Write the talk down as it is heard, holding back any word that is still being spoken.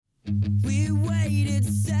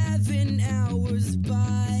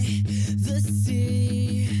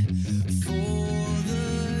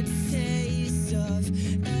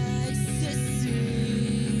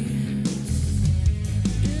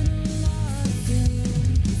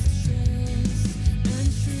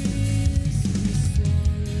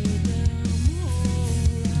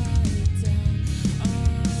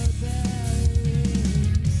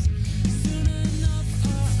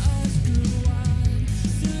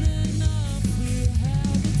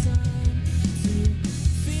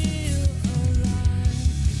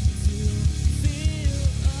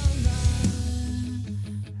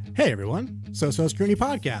Hey everyone, So Scrutiny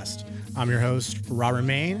Podcast. I'm your host, Robert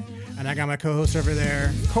Main, and I got my co-host over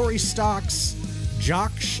there, Corey Stocks,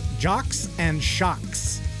 Jocks and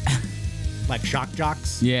Shocks. Like shock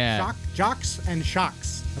jocks? Yeah. Jocks and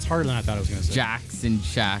Shocks. That's harder than I thought I was going to say. Jocks and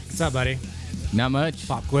Shocks. What's up, buddy? Not much.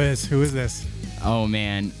 Pop quiz. Who is this? Oh,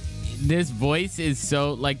 man. This voice is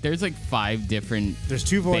so, like, there's like 5 different There's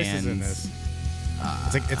 2 voices bands. in this.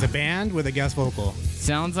 It's a band with a guest vocal.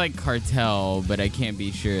 Sounds like Cartel, but I can't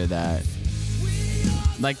be sure of that.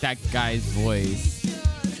 Like that guy's voice.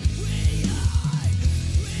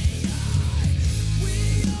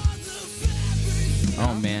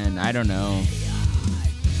 Oh, man. I don't know.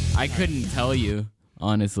 I couldn't tell you,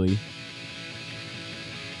 honestly.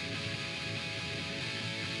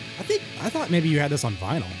 I thought maybe you had this on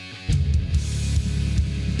vinyl.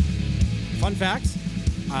 Fun fact,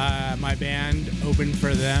 my band opened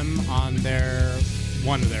for them on their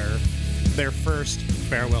first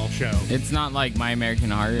farewell show. It's not like My American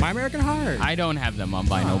Heart. My American Heart. I don't have them on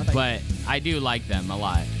vinyl, but I do like them a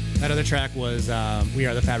lot. That other track was We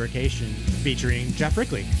Are the Fabrication featuring Jeff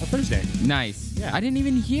Rickley of Thursday. Nice. Yeah. I didn't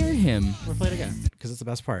even hear him. We'll play it again because it's the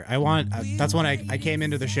best part. That's when I came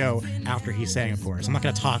into the show after he sang, of course. I'm not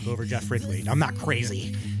going to talk over Jeff Rickley. I'm not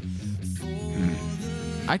crazy.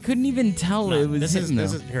 I couldn't even tell it was him, though.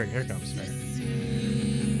 Here it comes. Right.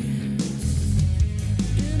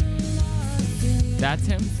 That's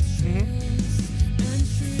him? Mm-hmm.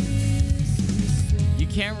 You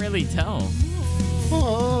can't really tell.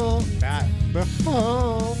 Oh, that.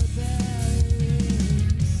 Oh.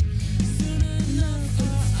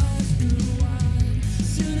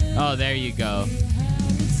 Oh, there you go.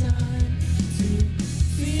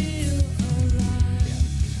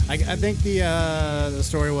 I think the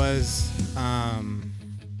story was My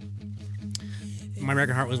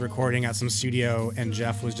American Heart was recording at some studio and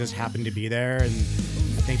Jeff was just happened to be there, and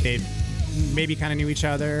I think they maybe kind of knew each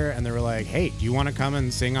other, and they were like, hey, do you want to come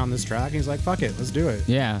and sing on this track? And he's like, fuck it, let's do it.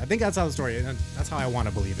 Yeah. I think that's how the story is. That's how I want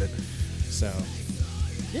to believe it. So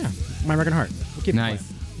yeah, My American Heart. We'll keep Nice. it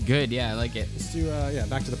playing. Good, yeah, I like it. Let's do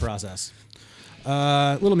back to the process.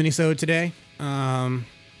 Little Minisode today.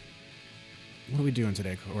 What are we doing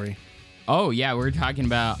today, Corey? Oh, yeah, we're talking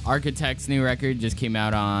about Architect's new record. Just came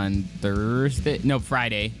out on Friday.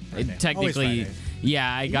 Friday. Technically, Always Friday.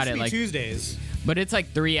 Yeah, I got it like Tuesdays. But it's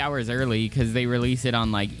like 3 hours early because they release it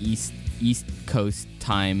on like East Coast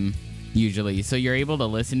time usually. So you're able to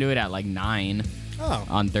listen to it at like 9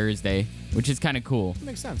 on Thursday, which is kind of cool. That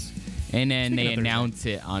makes sense. And then they announce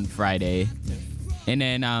it on Friday. Yeah. And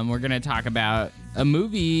then we're going to talk about a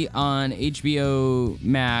movie on HBO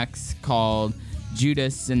Max called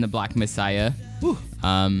Judas and the Black Messiah. Woo.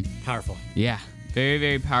 Powerful. Yeah. Very,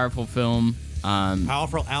 very powerful film.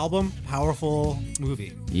 Powerful album, powerful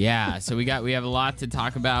movie. Yeah, so we have a lot to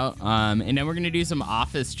talk about. And then we're going to do some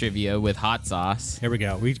Office trivia with Hot Sauce. Here we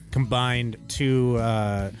go. We combined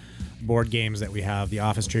 2 board games that we have, the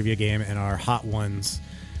Office trivia game and our Hot Ones.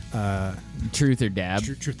 Truth or Dab.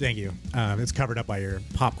 Truth, thank you. It's covered up by your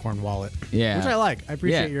popcorn wallet. Yeah. Which I like. I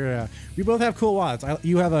appreciate your... we both have cool wallets.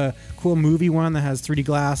 You have a cool movie one that has 3D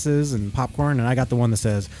glasses and popcorn, and I got the one that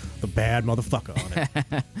says, the bad motherfucker on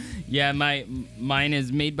it. Yeah, mine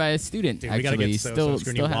is made by a student, Dude, actually. we got to get still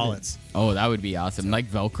wallets. Oh, that would be awesome. Like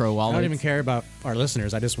Velcro wallets. I don't even care about our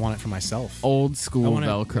listeners. I just want it for myself. Old school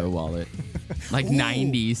Velcro wallet. Like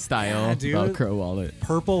 90s style Velcro wallet.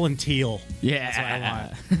 Purple and teal. Yeah. That's what I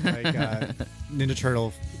want. Like Ninja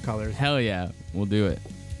Turtle colors. Hell yeah. We'll do it.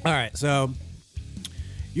 All right. So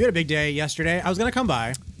you had a big day yesterday. I was going to come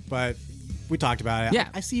by, but we talked about it. Yeah.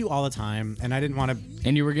 I see you all the time, and I didn't want to.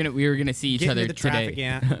 And we were gonna see each other the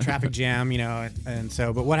today. Traffic jam, and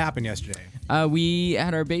so. But what happened yesterday? We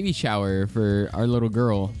had our baby shower for our little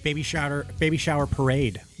girl. Baby shower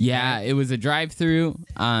parade. Yeah, it was a drive-through.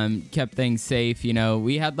 Kept things safe.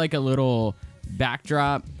 We had like a little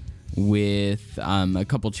backdrop with a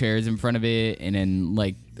couple chairs in front of it, and then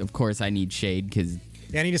like, of course, I need shade because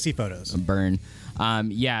I need to see photos. Burn.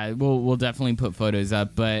 Yeah, we'll definitely put photos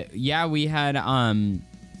up. But yeah, we had our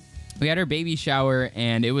baby shower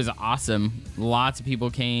and it was awesome. Lots of people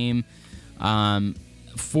came.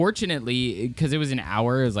 Fortunately, because it was an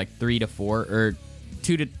hour, it was like 3 to 4 or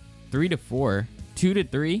 2 to 3 to 4, 2 to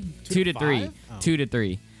 3, 2 to 3, 2 to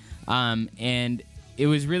 3. And it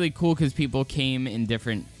was really cool because people came in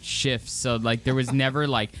different shifts. So like there was never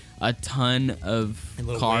like a ton of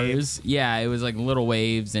cars. Waves. Yeah, it was like little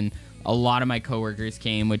waves, and a lot of my coworkers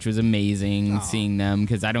came, which was amazing seeing them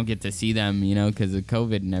because I don't get to see them, because of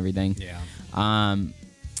COVID and everything. Yeah.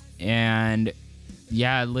 And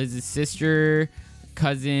yeah, Liz's sister,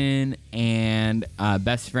 cousin, and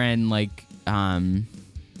best friend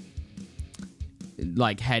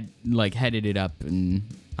headed it up, and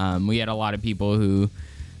we had a lot of people who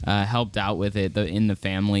helped out with it in the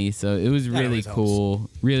family. So it was really cool,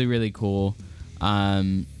 really, really cool.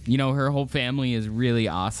 Her whole family is really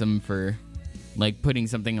awesome for like putting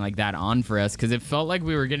something like that on for us, because it felt like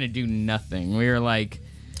we were gonna do nothing. We were like,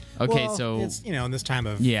 okay, so it's in this time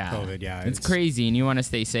of COVID, it's crazy, and you want to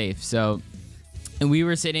stay safe. So, and we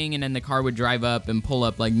were sitting, and then the car would drive up and pull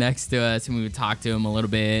up like next to us, and we would talk to them a little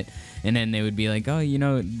bit, and then they would be like,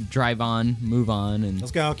 oh, drive on, move on, and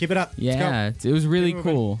let's go, keep it up. Yeah, it was really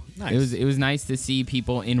cool. Nice. It was nice to see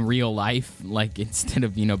people in real life, like instead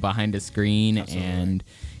of behind a screen. Absolutely. And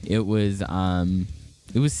it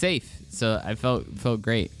was safe. So I felt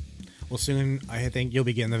great. Well, soon I think you'll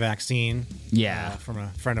be getting the vaccine. Yeah, from a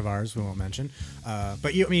friend of ours we won't mention.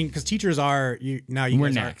 But because teachers are we're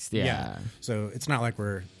next. Yeah. So it's not like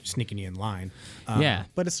we're sneaking you in line. Yeah.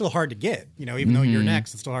 But it's still hard to get. Even though you're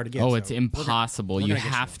next, it's still hard to get. Oh, it's impossible. You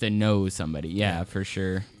have to know somebody. Yeah, for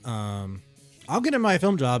sure. I'll get in my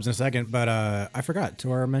film jobs in a second, but I forgot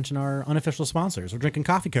to mention our unofficial sponsors. We're drinking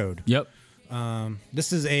Coffee Code. Yep.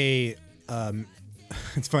 This is a.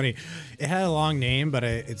 It's funny. It had a long name, but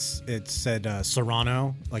it said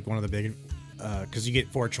Serrano, like one of the big, because you get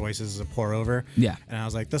 4 choices as a pour over. Yeah. And I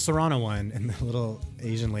was like, the Serrano one. And the little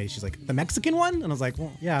Asian lady, she's like, the Mexican one? And I was like,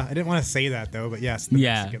 well, yeah, I didn't want to say that though, but yes, the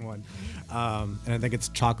Mexican one. And I think it's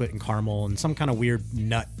chocolate and caramel and some kind of weird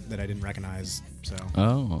nut that I didn't recognize. So.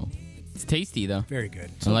 Oh. It's tasty though. Very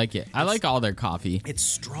good. So I like it. I like all their coffee. It's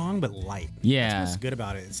strong but light. Yeah. That's what's good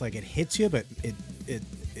about it. It's like it hits you, but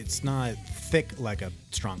it's not thick like a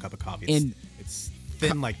strong cup of coffee. It's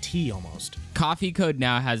thin like tea almost. Coffee Code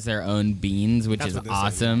now has their own beans, which is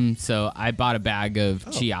awesome. So I bought a bag of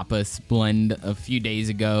Chiapas blend a few days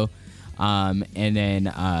ago, and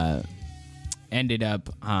then ended up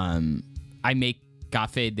I make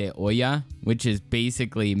Café de Olla, which is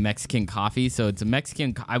basically Mexican coffee. So it's a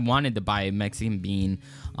Mexican. I wanted to buy a Mexican bean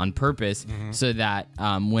on purpose so that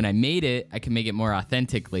when I made it, I can make it more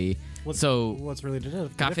authentically. What's really the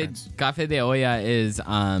difference? Café de Olla is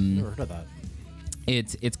never heard of that.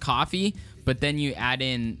 It's coffee, but then you add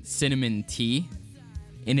in cinnamon tea,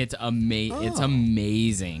 and it's It's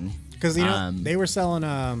amazing. Because they were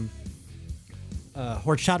selling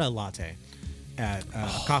horchata latte at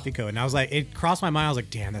Coffee Code, and I was like, it crossed my mind. I was like,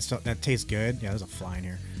 damn, that tastes good. Yeah, there's a fly in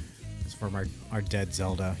here. It's from our dead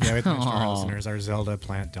Zelda. Yeah, we thanks to our listeners, our Zelda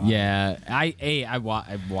plant died. Yeah, I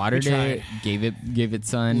watered it, gave it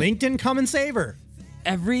sun. LinkedIn, come and save her.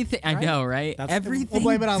 Everything I know, right? Everything we'll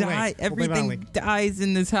blame it on Link. Everything dies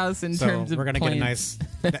in this house in terms of we're gonna plants.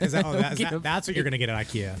 get a nice. That's what you're gonna get at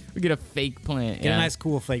IKEA. We get a fake plant. Get a nice,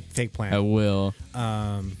 cool fake plant. I will.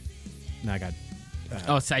 Now I got.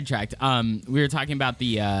 Sidetracked. We were talking about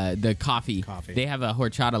the coffee. They have a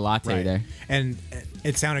horchata latte there, and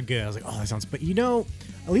it sounded good. I was like, oh, that sounds. But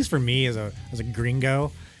at least for me as a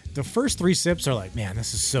gringo, the first 3 sips are like, man,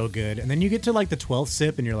 this is so good. And then you get to like the 12th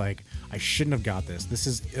sip, and you're like, I shouldn't have got this. This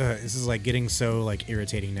is like getting so like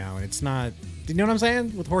irritating now, and it's not. Do you know what I'm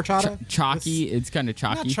saying with horchata? Chalky. It's kind of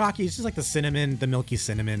chalky. Not chalky. It's just like the cinnamon, the milky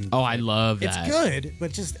cinnamon. Oh, I love that. It's good,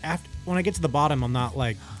 but just when I get to the bottom, I'm not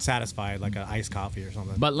like satisfied like an iced coffee or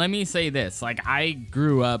something. But let me say this: like I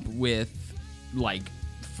grew up with like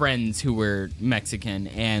friends who were Mexican,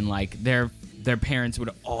 and like their parents would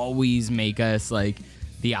always make us like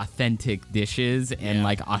the authentic dishes and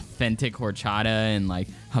like authentic horchata and like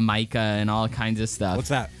Jamaica and all kinds of stuff. What's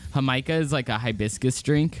that? Jamaica is like a hibiscus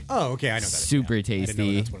drink. Oh, okay, I know that. Super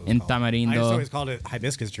tasty. And tamarindo. I just always called it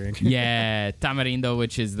hibiscus drink. Yeah, tamarindo,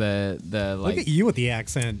 which is the like. Look at you with the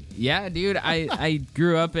accent. Yeah, dude. I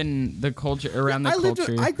grew up in the culture around the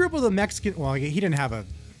culture. I grew up with a Mexican. Well, he didn't have a.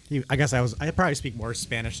 I guess I probably speak more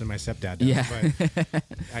Spanish than my stepdad does. Yeah, but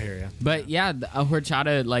I hear you. But yeah, a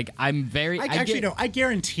horchata. Like I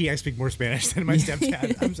guarantee I speak more Spanish than my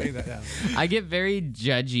stepdad. I'm saying that now. I get very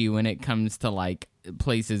judgy when it comes to like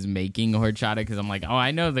places making horchata because I'm like, oh,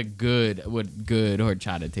 I know what good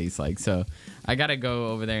horchata tastes like. So I gotta go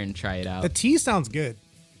over there and try it out. The tea sounds good.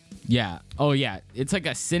 Yeah. Oh yeah. It's like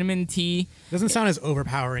a cinnamon tea. Doesn't sound as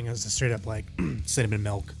overpowering as a straight up like cinnamon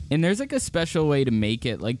milk. And there's like a special way to make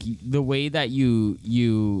it. Like the way that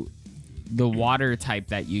the water type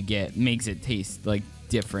that you get makes it taste like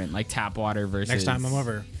different, like tap water versus. Next time I'm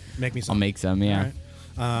over, make me some. I'll make some. Yeah.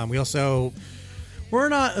 Right. We're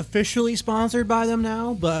not officially sponsored by them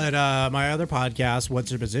now, but my other podcast, What's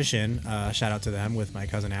Your Position, shout out to them with my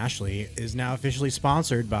cousin Ashley, is now officially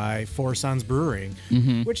sponsored by Four Sons Brewing,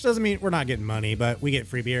 which doesn't mean we're not getting money, but we get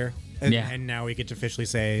free beer. And now we get to officially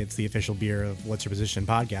say it's the official beer of What's Your Position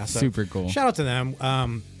podcast. So super cool. Shout out to them.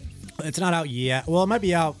 It's not out yet. Well, it might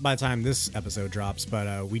be out by the time this episode drops,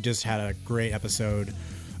 but we just had a great episode.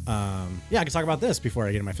 I can talk about this before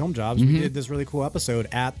I get into my film jobs. We did this really cool episode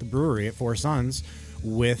at the brewery at Four Sons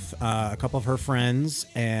with a couple of her friends,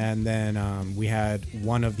 and then we had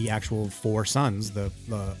one of the actual Four Sons, the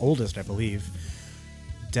oldest, I believe.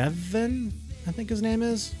 Devin, I think his name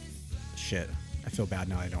is. Shit, I feel bad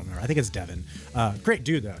now. I don't remember. I think it's Devin. Great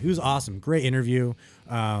dude though. He was awesome. Great interview.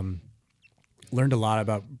 Learned a lot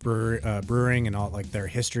about brewing and all like their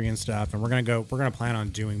history and stuff. And we're gonna plan on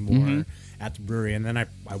doing more at the brewery. And then I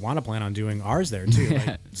want to plan on doing ours there too.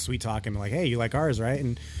 Like sweet talking, like, hey, you like ours, right?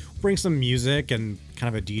 And bring some music and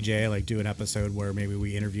kind of a DJ. Like do an episode where maybe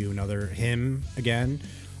we interview him again.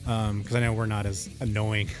 Because I know we're not as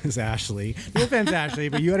annoying as Ashley. No offense, Ashley,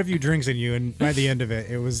 but you had a few drinks in you, and by the end of it,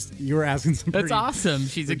 you were asking some. That's awesome.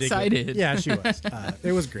 She's ridiculous. Excited. Yeah, she was.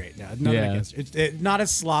 It was great. Not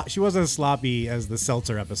as she wasn't as sloppy as the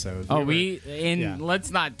seltzer episode. Let's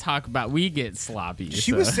not talk about. We get sloppy.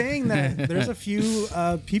 She was saying that there's a few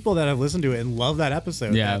people that have listened to it and love that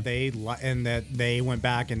episode. Yeah. That they went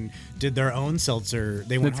back and did their own seltzer.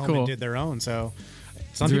 They went home and did their own. So.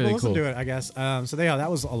 Some people really listen to it, I guess. That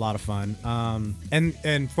was a lot of fun.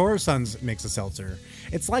 And Four Sons makes a seltzer.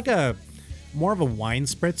 It's like more of a wine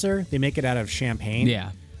spritzer. They make it out of champagne.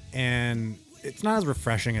 Yeah. And it's not as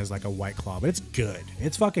refreshing as like a White Claw, but it's good.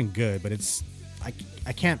 It's fucking good, but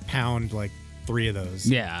I can't pound like 3 of those.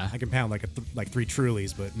 Yeah. I can pound like 3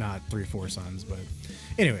 Trulies, but not 3 Four Sons. But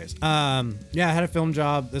anyways, I had a film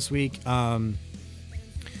job this week. I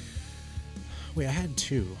had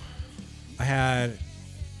 2. I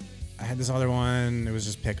had this other one. It was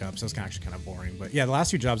just pickups. So it's actually kind of boring. But yeah, the last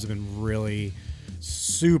 2 jobs have been really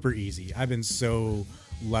super easy. I've been so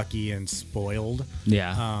lucky and spoiled.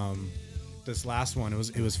 Yeah. This last one, it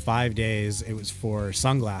was 5 days. It was for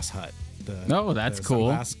Sunglass Hut. That's cool.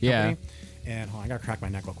 Sunglass company. And hold on, I gotta crack my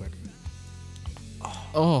neck real quick.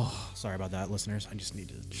 Oh. Sorry about that, listeners. I just need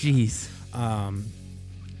to. Jeez.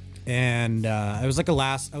 It was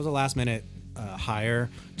a last minute hire,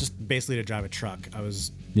 just basically to drive a truck. I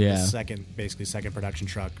was the second production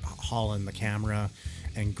truck, hauling the camera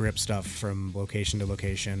and grip stuff from location to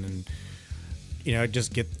location, and the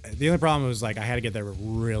only problem was like I had to get there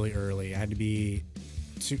really early. I had to be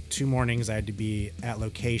two mornings. I had to be at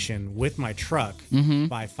location with my truck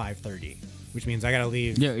by 5:30, which means I got to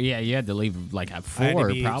leave. Yeah, you had to leave like at 4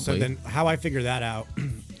 probably. So then how I figure that out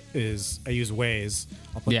is I use Waze.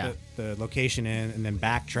 I'll put the location in and then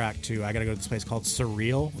backtrack to, I got to go to this place called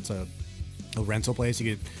Surreal. It's a rental place.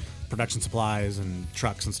 You get production supplies and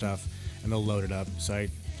trucks and stuff, and they'll load it up. So I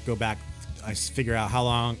go back, I figure out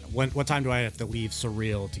what time do I have to leave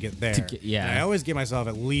Surreal to get there. And I always give myself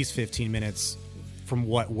at least 15 minutes from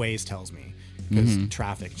what Waze tells me, because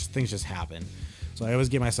traffic, things just happen. So I always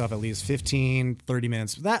give myself at least 15, 30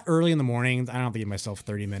 minutes. That early in the morning, I don't have to give myself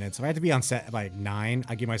 30 minutes. If I have to be on set by 9,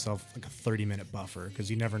 I give myself like a 30-minute buffer,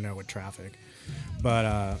 because you never know with traffic.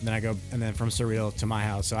 But then I go, and then from Surreal to my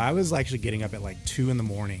house. So I was actually getting up at like 2 in the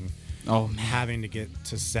morning. Oh, man. Having to get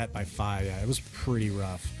to set by 5. Yeah, it was pretty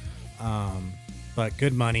rough. But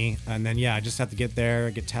good money. And then, I just have to get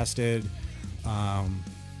there, get tested,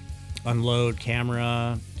 unload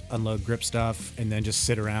camera, unload grip stuff, and then just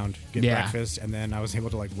sit around, get breakfast, and then I was able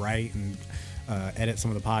to like write and edit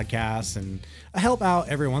some of the podcasts and help out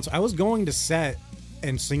every once. I was going to set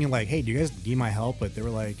and singing like, "Hey, do you guys need my help?" But they were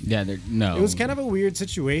like, no." It was kind of a weird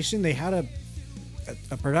situation. They had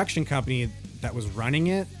a production company that was running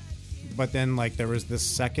it, but then like there was this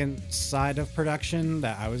second side of production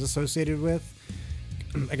that I was associated with.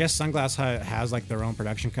 I guess Sunglass Hut has like their own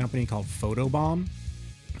production company called Photobomb,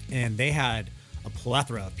 and they had a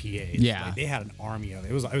plethora of PAs. Yeah, like, they had an army of it.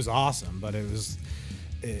 It was awesome, but it was.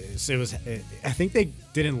 I think they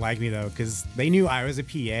didn't like me though, because they knew I was a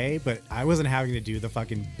PA, but I wasn't having to do the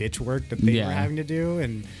fucking bitch work that they were having to do,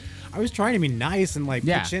 and I was trying to be nice and like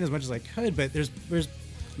pitch in as much as I could. But there's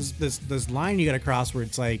this line you got to cross where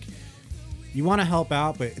it's like you want to help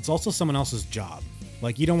out, but it's also someone else's job.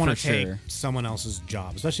 Like you don't want to take someone else's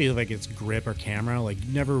job, especially if like it's grip or camera. Like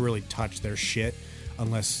you never really touch their shit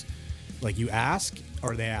unless like you ask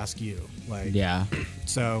or they ask you. Like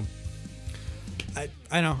so.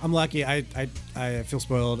 I know I'm lucky. I feel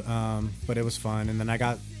spoiled, but it was fun. And then I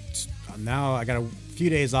got a few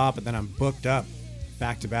days off, but then I'm booked up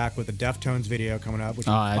back to back with a Deftones video coming up, which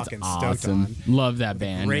I'm fucking stoked on. Love that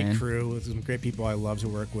band. Great crew with some great people I love to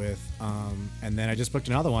work with. And then I just booked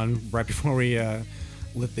another one right before we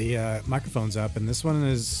lit the microphones up, and this one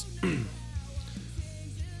is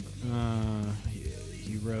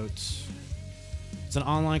he wrote. It's an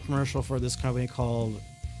online commercial for this company called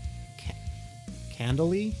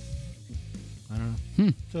Candlely, I don't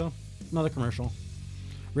know. So another commercial.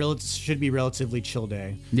 It should be relatively chill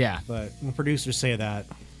day. Yeah. But when producers say that,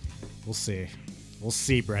 we'll see. We'll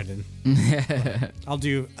see, Brendan.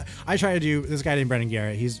 I try to do, this guy named Brendan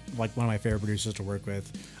Garrett, he's like one of my favorite producers to work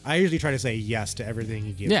with. I usually try to say yes to everything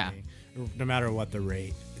he gives me, no matter what the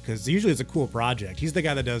rate. Because usually it's a cool project. He's the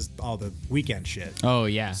guy that does all the weekend shit. Oh,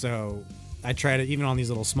 yeah. So I try to, even on these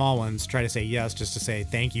little small ones, try to say yes just to say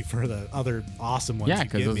thank you for the other awesome ones Yeah,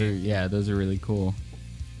 because those are really cool.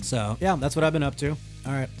 So, yeah, that's what I've been up to.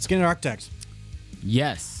 All right, let's get into Architects.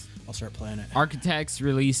 Yes. I'll start playing it. Architects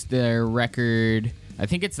released their record, I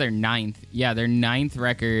think it's their ninth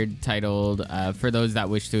record titled For Those That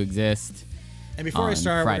Wish to Exist. And before I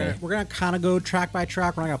start, we're gonna kind of go track by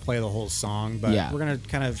track. We're not gonna play the whole song, but we're gonna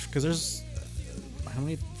kind of, because there's how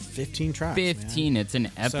many? 15 tracks. 15. Man. It's an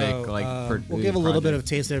epic we'll give a little bit of a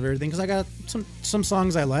taste of everything because I got some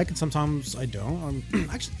songs I like and sometimes I don't.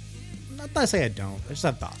 Actually, not that I say I don't. I just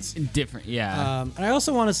have thoughts. Different, yeah. And I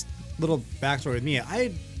also want a little backstory with me.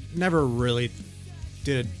 I never really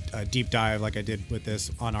did a deep dive like I did with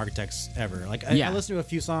this on Architects ever. Like I listened to a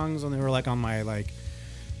few songs when they were like on my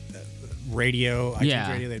radio, iTunes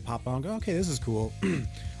radio. They'd pop on and go, okay, this is cool.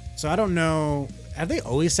 So I don't know. Have they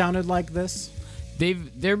always sounded like this?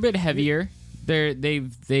 They're a bit heavier.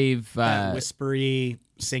 They've that whispery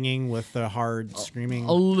singing with the hard screaming.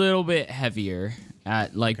 A little bit heavier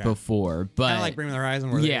at before, but kind of like Bring Me the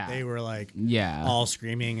Horizon, where they were like all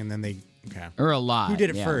screaming and then they or a lot. Who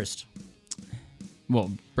did it first?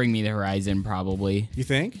 Well, Bring Me the Horizon probably. You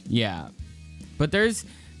think? Yeah, but there's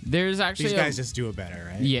actually these guys just do it better,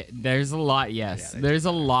 right? Yeah, there's a lot. Yes, there's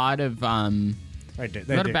a lot of They do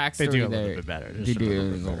a little bit better. They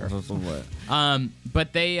do.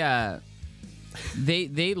 But they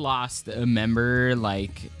lost a member I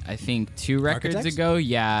think 2 records Architects? ago.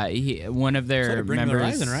 Yeah, one of their Bring members.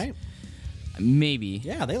 Me the Horizon, right? Maybe.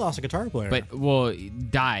 Yeah, they lost a guitar player.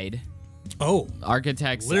 But died. Oh,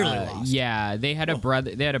 Architects literally lost. Yeah, they had a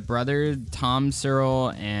brother. They had a brother, Tom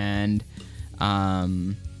Searle, and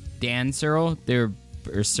Dan Searle.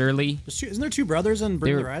 Or Surly. Isn't there 2 brothers in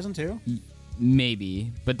Bring Me the Horizon too?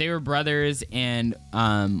 Maybe, but they were brothers, and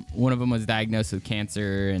one of them was diagnosed with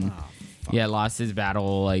cancer, and lost his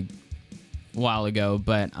battle a while ago.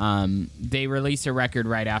 But they released a record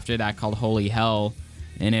right after that called Holy Hell,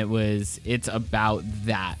 and it's about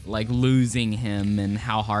that, losing him and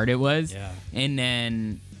how hard it was. Yeah. And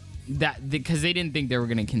then that because they didn't think they were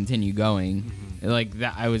going to continue going. Mm-hmm.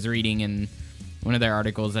 That I was reading in one of their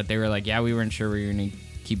articles that they were we weren't sure we were going to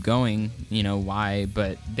keep going. Why?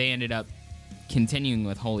 But they ended up continuing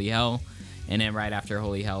with Holy Hell, and then right after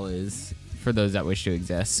Holy Hell is For Those That Wish to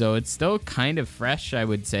Exist. So it's still kind of fresh, I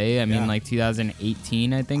would say. I mean,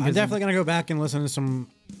 2018, I think. I'm definitely gonna go back and listen to some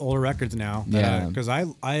older records now. Yeah, because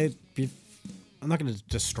I'm not gonna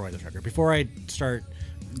destroy this record before I start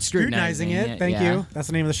scrutinizing it. Thank you. That's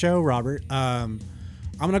the name of the show, Robert. I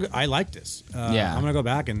like this. I'm gonna go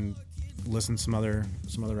back and listen to some other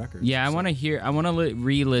records. Yeah, I want to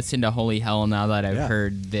re-listen to Holy Hell now that I've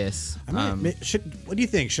heard this. What do you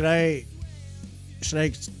think? Should I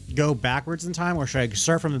go backwards in time, or should I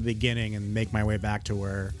start from the beginning and make my way back to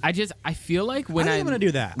where? I feel like when I'm going to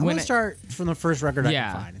do that. I'm going to start from the first record I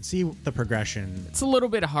can find and see the progression. It's a little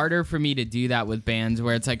bit harder for me to do that with bands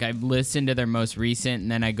where it's I've listened to their most recent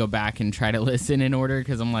and then I go back and try to listen in order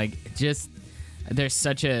because I'm there's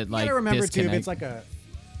such a you gotta remember disconnect. too, if it's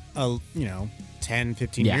a 10,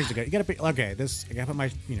 15 years ago, you gotta be I gotta put my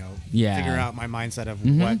figure out my mindset of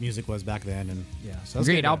what music was back then, and so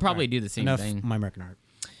great. I'll probably do the same thing. My American Art.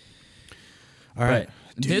 All right.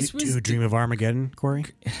 Do you dream of Armageddon, Corey?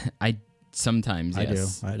 I sometimes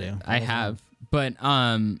yes. I do. I have, but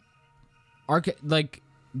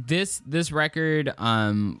this record,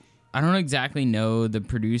 I don't exactly know the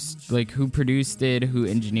who produced it, who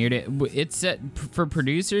engineered it. It said for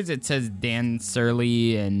producers, it says Dan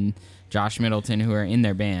Surly and Josh Middleton, who are in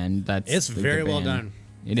their band. It's very well done.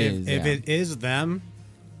 It is. If it is them,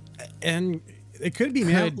 and it could be,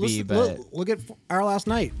 man. Look at Our Last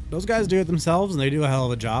Night. Those guys do it themselves, and they do a hell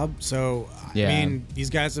of a job. So I mean, these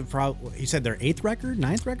guys have probably. You said their 8th record,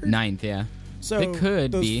 9th record, 9th, yeah. So it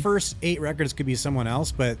could those be. First 8 records could be someone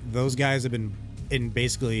else, but those guys have been in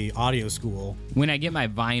basically audio school. When I get my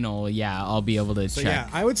vinyl, I'll be able to check. Yeah,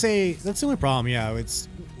 I would say that's the only problem. Yeah, it's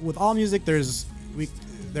with all music.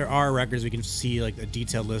 There are records we can see a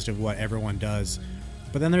detailed list of what everyone does,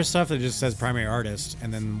 but then there's stuff that just says primary artist,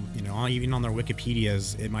 and then even on their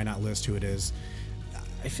Wikipedias it might not list who it is.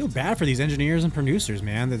 I feel bad for these engineers and producers,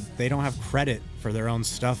 man, that they don't have credit for their own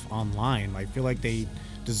stuff online. I feel like they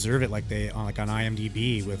deserve it, on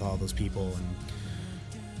IMDb with all those people.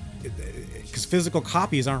 And because physical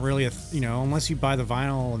copies aren't really unless you buy the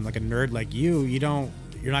vinyl and like a nerd like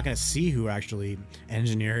you're not going to see who actually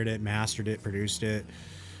engineered it, mastered it, produced it.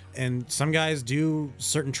 And some guys do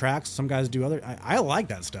certain tracks, some guys do other. I like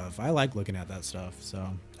that stuff. I like looking at that stuff. So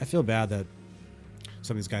I feel bad that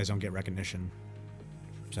some of these guys don't get recognition.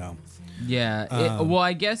 So yeah, well,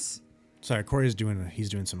 I guess. Sorry, Corey's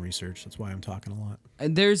doing some research. That's why I'm talking a lot.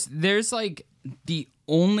 There's like the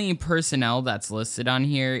only personnel that's listed on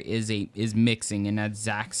here is mixing, and that's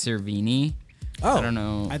Zach Cervini. Oh, I don't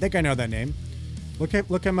know. I think I know that name. Look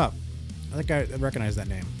him up. I think I recognize that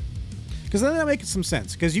name. Because then that makes some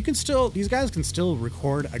sense. Because these guys can still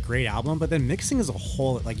record a great album, but then mixing as a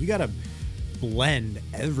whole, like you gotta blend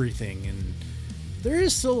everything, and there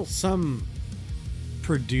is still some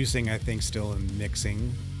producing, I think, still in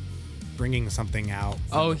mixing, bringing something out.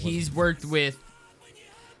 Oh, he's worked with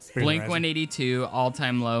Blink 182, All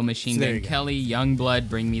Time Low, Machine Gun Kelly, Youngblood,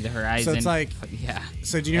 Bring Me the Horizon. So it's like, yeah.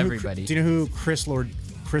 So do you know everybody? Do you know who Chris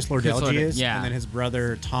Lordelji is? Yeah. And then his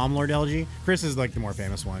brother Tom Lordelji. Chris is like the more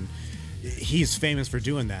famous one. He's famous for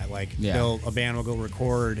doing that. Like, a band will go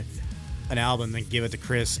record an album, then give it to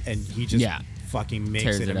Chris, and he just fucking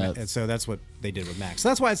makes it up. And so that's what they did with Max. So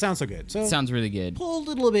that's why it sounds so good. So sounds really good. Pull a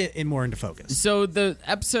little bit more into focus. So the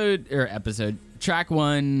episode track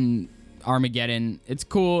 1, Armageddon. It's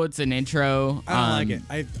cool. It's an intro. I don't like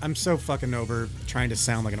it. I'm so fucking over trying to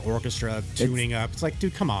sound like an orchestra tuning up. It's like,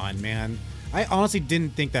 dude, come on, man. I honestly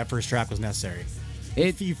didn't think that first track was necessary.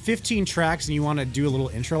 If you 15 tracks and you want to do a little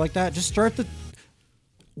intro like that, just start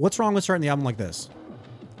what's wrong with starting the album like this?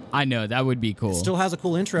 I know, that would be cool. It still has a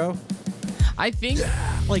cool intro. I think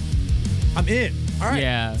like I'm in. All right.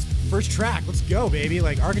 Yeah. First track. Let's go, baby.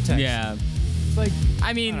 Like Architects. Yeah. It's like,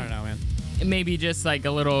 I mean, I don't know, man. Maybe just like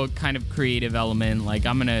a little kind of creative element. Like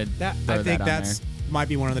I'm gonna. I think that's might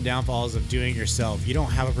be one of the downfalls of doing it yourself. You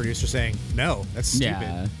don't have a producer saying, no, that's stupid.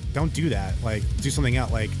 Yeah. Don't do that. Like, do something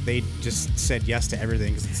else. Like, they just said yes to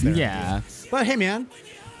everything because it's their idea. But hey, man,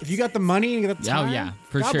 if you got the money and you got the time,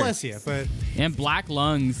 God bless you. And Black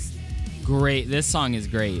Lungs, great. This song is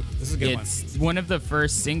great. This is a good one. It's one of the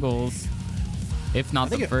first singles, if not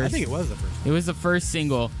the first. I think it was the first. It was the first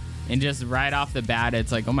single, and just right off the bat,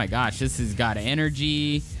 it's like, oh my gosh, this has got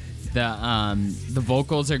energy. The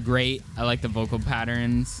vocals are great. I like the vocal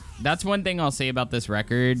patterns. That's one thing I'll say about this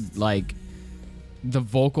record. Like, the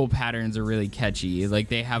vocal patterns are really catchy. Like,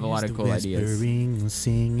 they have a lot of cool ideas.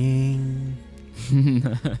 Singing.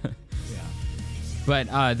 Yeah.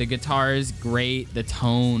 But the guitar is great. The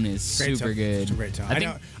tone is super good. It's a great tone. I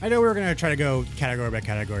know we were gonna try to go category by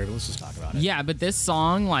category, but let's just talk about it. Yeah, but this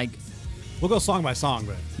song, like, we'll go song by song,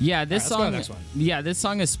 but yeah, this song. Let's go to the next one. Yeah, this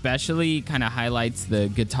song especially kind of highlights the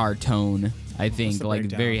guitar tone. I think, like,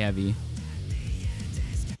 very heavy.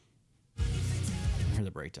 I hear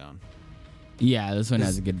the breakdown. Yeah, this one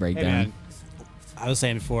has a good breakdown. Hey man, I was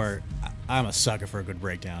saying before, I'm a sucker for a good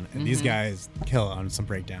breakdown, and these guys kill on some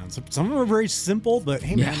breakdowns. Some of them are very simple, but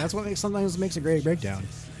hey man, that's what sometimes makes a great breakdown.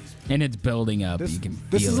 And it's building up. You can feel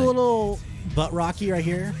this is a little butt rocky right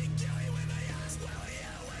here.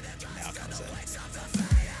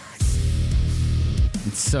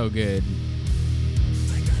 It's so good.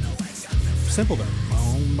 Simple though.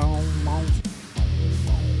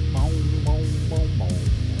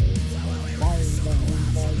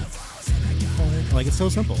 Like, it's so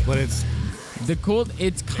simple, but it's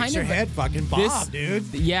it's kind of your head fucking bob, dude.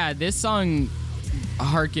 Yeah, this song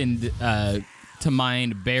harkened to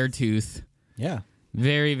mind Beartooth. Yeah.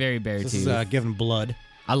 Very, very Beartooth. This is giving blood.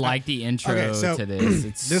 I like the intro to this.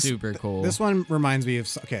 It's super cool. This one reminds me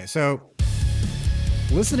of... Okay, so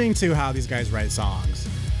listening to how these guys write songs,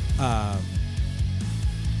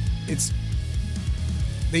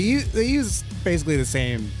 they use basically the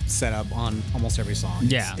same setup on almost every song.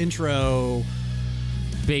 Yeah. It's intro...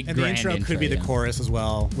 Big and the intro could be the chorus as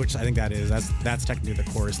well, which I think that's technically the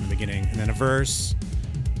chorus in the beginning, and then a verse,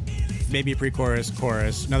 maybe a pre-chorus,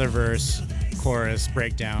 chorus, another verse, chorus,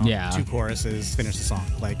 breakdown, 2 choruses, finish the song.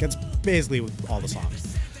 Like, it's basically all the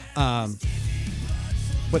songs. But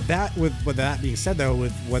with that being said, though,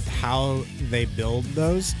 with how they build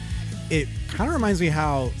those, it kind of reminds me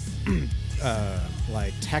how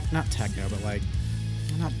like not techno, but like,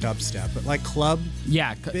 not dubstep, but like club,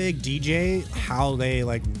 big DJ, how they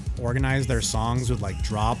like organize their songs with like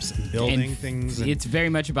drops and building things. And it's very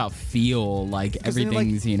much about feel, like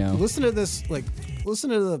everything's, Listen to this, like, listen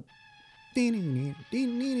to the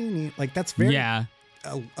like, that's very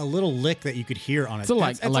a little lick that you could hear on it. It's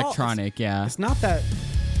like electronic, It's not that.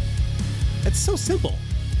 It's so simple.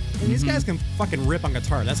 And these guys can fucking rip on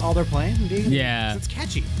guitar. That's all they're playing. Yeah, it's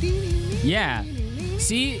catchy. Yeah.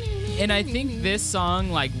 See. And I think this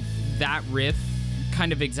song, like, that riff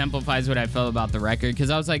kind of exemplifies what I felt about the record, because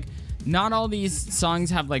I was like, not all these songs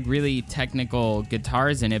have like really technical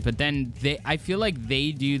guitars in it, but then I feel like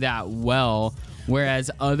they do that well, whereas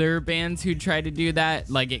other bands who try to do that,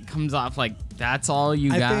 like it comes off like that's all you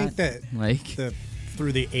got. I think that like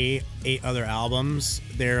through the eight other albums,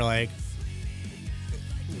 they're like,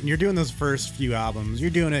 you're doing those first few albums, you're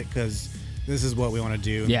doing it because this is what we want to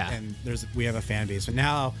do, and we have a fan base, but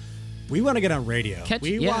now we want to get on radio.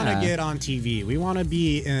 We want to get on TV. We want to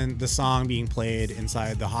be in the song being played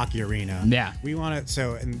inside the hockey arena. Yeah. We want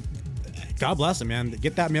to, and God bless them, man.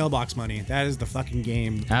 Get that mailbox money. That is the fucking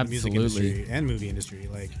game in the music industry and movie industry.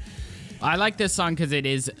 Like, I like this song because it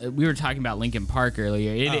is, we were talking about Linkin Park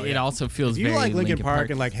earlier. It also feels very Linkin Linkin Park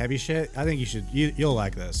and like heavy shit, I think you'll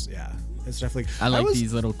like this. Yeah. It's definitely. I like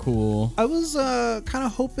these little cool. I was kind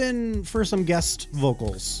of hoping for some guest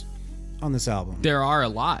vocals on this album. There are a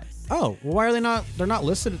lot. Oh, well, why are they not? They're not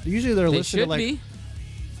listed. Usually they're listed. Should like, be.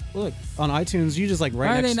 Look on iTunes. You just like right.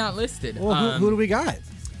 Why are next, they not listed? Well, who do we got?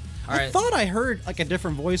 I thought I heard like a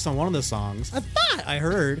different voice on one of the songs. I thought I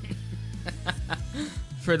heard.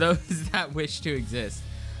 For those that wish to exist,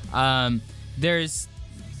 there's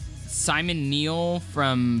Simon Neil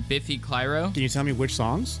from Biffy Clyro. Can you tell me which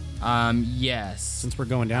songs? Yes. Since we're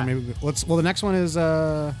going down, maybe let's. Well, the next one is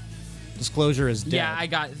Disclosure is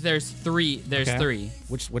Dead. Yeah, there's three. There's three.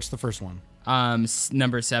 What's the first one?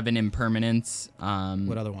 Number 7, Impermanence.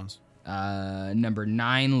 What other ones? Number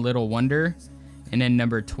 9, Little Wonder, and then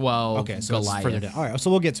number 12, okay, so Goliath. it's further down. All right,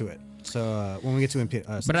 so we'll get to it. So when we get to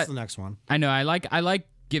that's the next one. I know. I like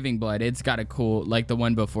Giving Blood. It's got a cool, like the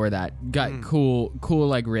one before that, got cool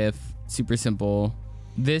like riff, super simple.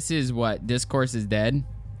 This is what Discourse is Dead.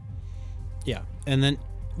 Yeah, and then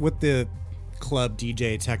with the club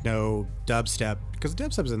DJ techno dubstep, because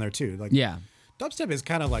dubstep's in there too. Like, yeah, dubstep is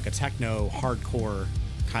kind of like a techno hardcore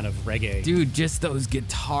kind of reggae. Dude, just those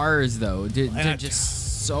guitars though, they're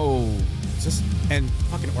just so. And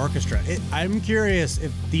fucking orchestra. I'm curious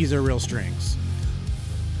if these are real strings.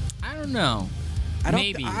 I don't know.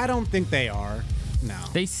 Maybe. I don't think they are. No.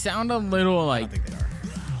 They sound a little like. I don't think they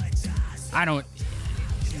are. I don't.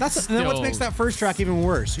 And then what makes that first track even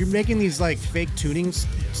worse? You're making these like fake tuning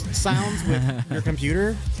sounds with your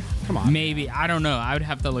computer. Come on. Maybe. I don't know. I would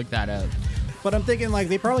have to look that up. But I'm thinking like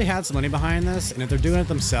they probably had some money behind this, and if they're doing it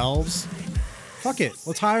themselves, fuck it.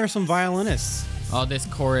 Let's hire some violinists. Oh, this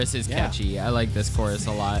chorus is catchy. I like this chorus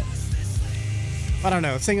a lot. I don't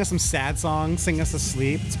know. Sing us some sad songs. Sing us to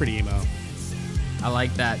sleep. It's pretty emo. I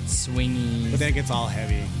like that swingy. But then it gets all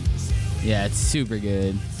heavy. Yeah, it's super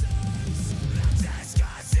good.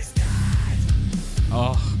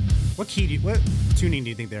 Oh. What tuning do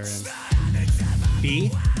you think they're in? B?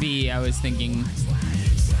 B, I was thinking.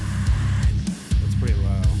 It's pretty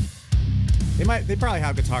low. They probably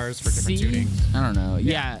have guitars for different tunings. I don't know.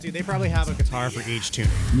 Yeah. Dude, they probably have a guitar for each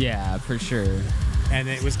tuning. Yeah, for sure. And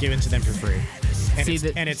it was given to them for free. And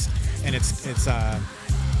it's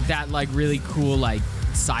that like really cool like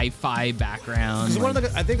sci-fi background.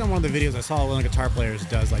 I think on one of the videos I saw one of the guitar players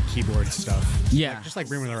does like keyboard stuff. Yeah. Just like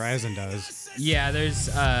Bring Me the Horizon does. Yeah, there's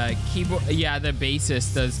keyboard. Yeah, the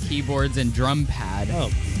bassist does keyboards and drum pad. Oh.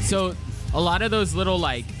 So a lot of those little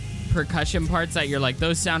like percussion parts that you're like,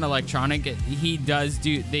 those sound electronic.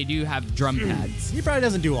 They do have drum pads. He probably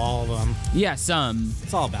doesn't do all of them. Yeah, some.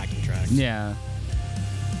 It's all backing tracks. Yeah.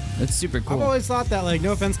 That's super cool. I've always thought that, like,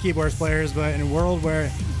 no offense keyboards players, but in a world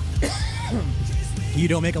where you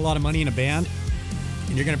don't make a lot of money in a band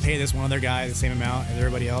and you're going to pay this one other guy the same amount as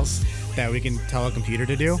everybody else that we can tell a computer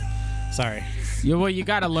to do. Sorry. Yeah, well, you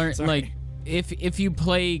got to learn, like, if you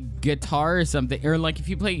play guitar or something, or like if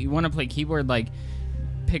you want to play keyboard, like,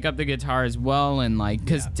 pick up the guitar as well, and like,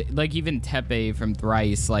 because like even Tepe from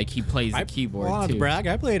Thrice, like he plays the keyboard too. To brag,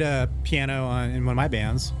 I played a piano in one of my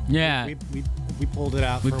bands. Yeah, we pulled it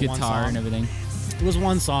out with for guitar one song. And everything. It was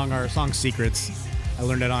one song, our song Secrets. I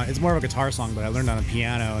learned it on. It's more of a guitar song, but I learned it on a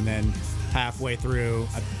piano, and then halfway through,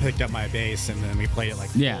 I picked up my bass, and then we played it like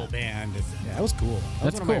full band. Yeah, it was cool.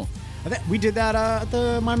 That's cool. We did that at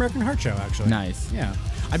the My American Heart show, actually. Nice. Yeah.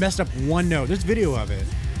 I messed up one note. There's video of it.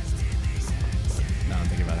 No, I'm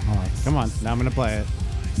thinking about it. Hold on. Come on. Now I'm going to play it.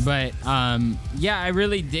 But, yeah, I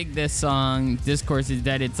really dig this song, Discourse is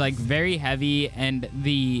Dead. It's, like, very heavy, and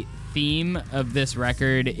the theme of this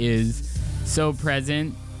record is so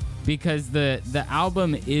present because the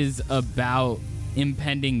album is about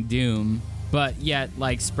impending doom, but yet,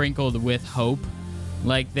 like, sprinkled with hope.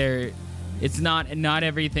 Like, it's not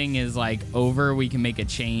everything is, like, over, we can make a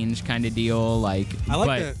change kind of deal. Like, I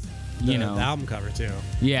like the the album cover too.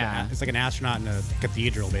 Yeah, it's like an astronaut in a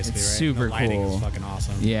cathedral, basically. It's right? super the lighting cool. is fucking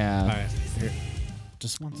awesome. Yeah. All right. Here.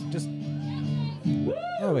 Just once. Just.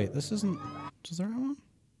 Oh wait, this isn't. Is the right one?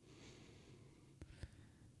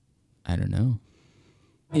 I don't know.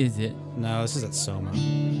 Is it? No, this is at Soma.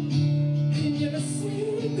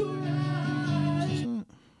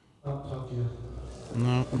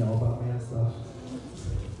 No.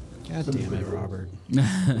 God damn it, Robert.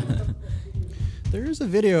 There is a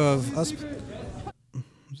video of us. Is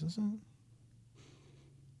this it?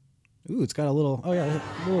 Ooh, it's got a little. Oh yeah,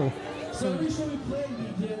 a little. So every show we play,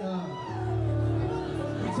 we take a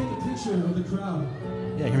picture of the crowd.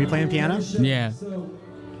 Yeah, can we play piano? Yeah. So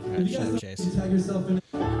Alright, shut up, Chase. you tag yourself in,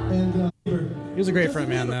 and He was a great front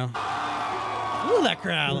man, though. Ooh, that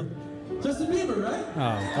crowd. Justin Bieber, right?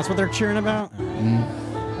 Oh, that's what they're cheering about?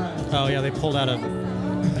 Oh, yeah, they pulled out a...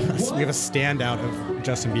 we have a standout of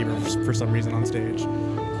Justin Bieber for some reason on stage.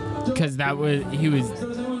 Because he was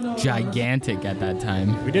gigantic at that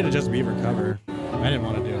time. We did a Justin Bieber cover. I didn't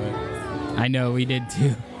want to do it. I know, we did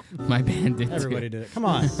too. My band did Everybody too. did it. Come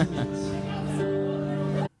on.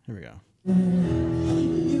 Here we go.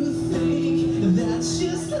 You think that's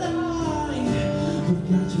just life, but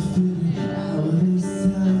got you feeling out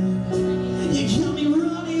inside. You kill me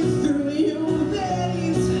running through your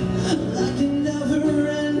veins like a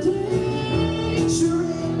never-ending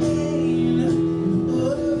train.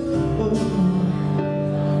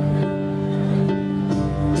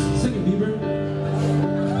 Sing it, Bieber.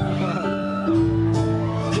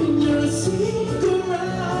 And you're a secret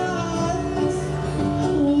rise.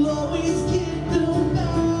 Will always get the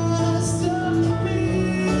best of me.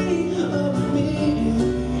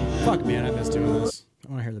 Fuck, man, I miss doing this. I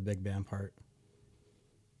want to hear the big band part.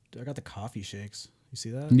 Dude, I got the coffee shakes. You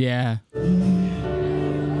see that? Yeah.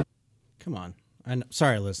 Come on.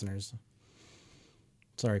 Sorry, listeners.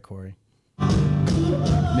 Sorry, Corey.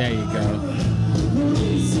 There you go.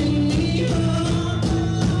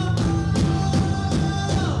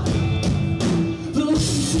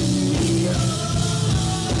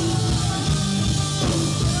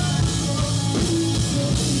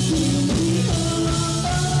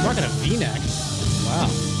 Rocking a V-neck. Wow.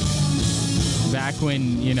 Back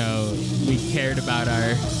when, we cared about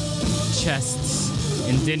our chests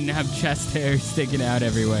and didn't have chest hair sticking out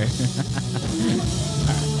everywhere.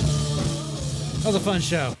 That was a fun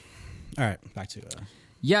show. All right, back to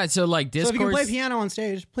Yeah, so So Discourse. if you can play piano on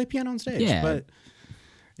stage, play piano on stage. Yeah. But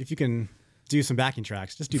if you can do some backing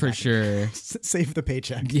tracks, just do For backing sure. tracks. Save the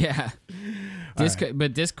paycheck. Yeah. right.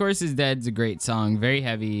 But Discourse is Dead's a great song. Very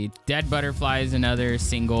heavy. Dead Butterfly is another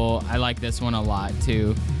single. I like this one a lot,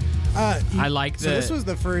 too. I like So this was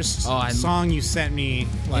the first Oh, song you sent me,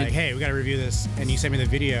 like, hey, we got to review this. And you sent me the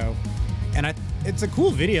video. And it's a cool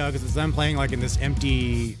video because it's them playing like in this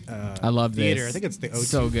empty I love theater. this. I think it's the O2.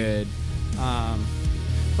 So good.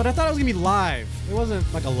 But I thought it was going to be live. It wasn't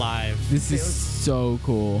like a live. This It is was- so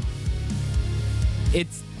cool.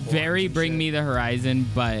 It's very and Bring shit. Me the Horizon,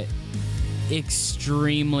 but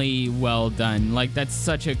extremely well done. Like, that's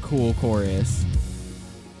such a cool chorus.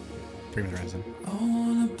 Bring Me the Horizon.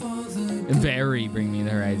 Very Bring Me the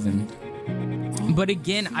Horizon. But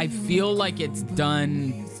again, I feel like it's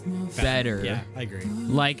done better. Yeah, I agree.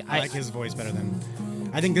 Like, I like his voice better than.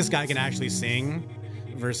 I think this guy can actually sing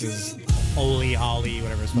versus Ollie,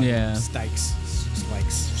 whatever his fucking Yeah. strikes.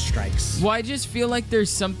 Well, I just feel like there's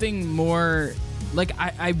something more. Like,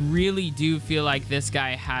 I really do feel like this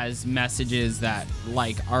guy has messages that,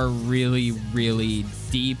 like, are really, really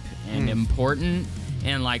deep and important.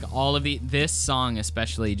 And, like, all of this song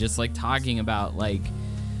especially, just, like, talking about, like,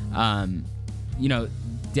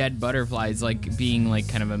 dead butterflies, like, being, like,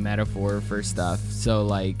 kind of a metaphor for stuff. So,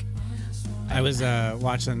 like... I was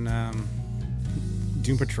watching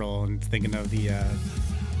Doom Patrol and thinking of the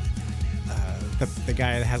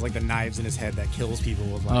guy that has like the knives in his head that kills people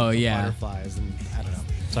with like butterflies, and I don't know.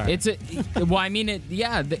 Sorry. Well, I mean,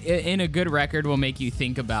 in a good record will make you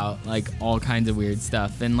think about like all kinds of weird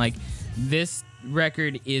stuff, and like this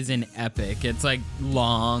record is an epic. It's like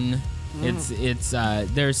long. It's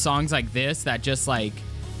there's songs like this that just like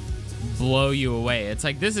blow you away. It's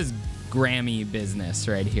like, this is Grammy business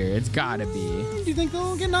right here. It's gotta be. Do you think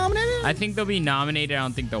they'll get nominated? I think they'll be nominated. I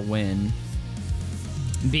don't think they'll win,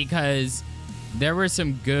 because there were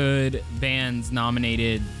some good bands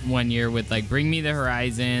nominated one year with like Bring Me the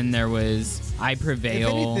Horizon. There was I Prevail.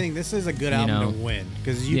 If anything, this is a good album to win,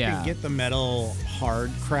 because you can get the metal hard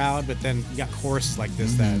crowd, but then you got choruses like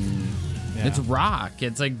this that It's rock.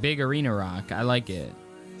 It's like big arena rock. I like it.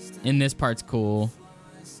 And this part's cool.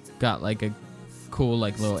 Got like a cool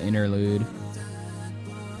like little interlude.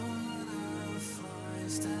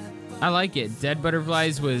 I like it. Dead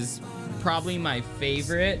Butterflies was probably my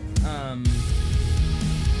favorite.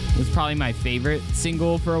 was probably my favorite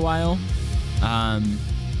single for a while. I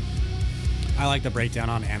like the breakdown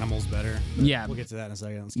on Animals better. Yeah. We'll get to that in a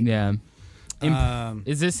second. Yeah.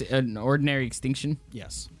 Is this an Ordinary Extinction?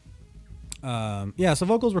 Yes. Yeah, so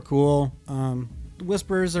vocals were cool.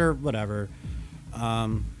 Whispers are whatever. I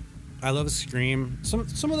love Scream. Some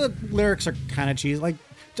of the lyrics are kind of cheesy. Like,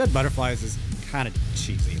 Dead Butterflies is kind of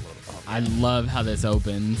cheesy a little bit. I love how this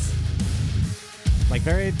opens. Like,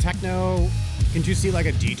 very techno. Can you see, like,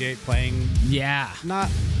 a DJ playing? Yeah. Not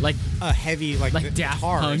like a heavy, like Daft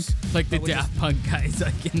guitars, Punk. Like the Daft Punk guys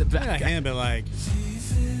like in the back. Yeah, but like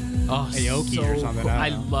Aoki or something. Cool. I I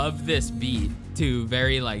don't know. love this beat too.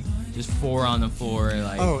 Very like just 4 on the floor.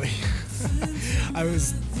 Like Oh, I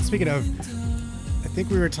was speaking of. I think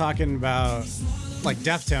we were talking about like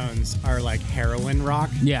Deftones are like heroin rock.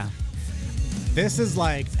 yeah. This is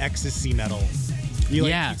like ecstasy metal. You like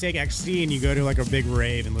Yeah. you take ecstasy and you go to like a big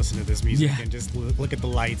rave and listen to this music Yeah. and just look at the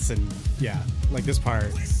lights and like this part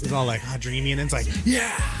is all like dreamy and then it's like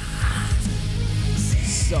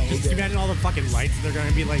So Just good. imagine all the fucking lights they're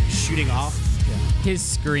gonna be like shooting off. His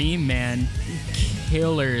scream, man,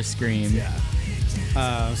 killer scream.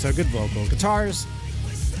 Yeah. So good vocal. Guitars,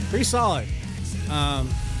 pretty solid.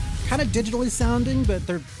 Kind of digitally sounding, but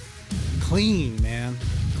they're clean, man.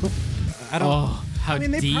 I don't. Oh, how I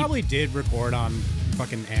mean, they deep. probably did record on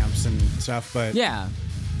fucking amps and stuff, but Yeah.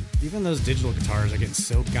 even those digital guitars are getting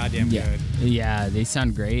so goddamn Yeah. good. Yeah, they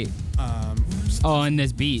sound great. Oh, and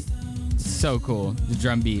this beat. So cool. The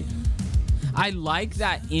drum beat. I like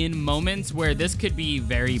that in moments where this could be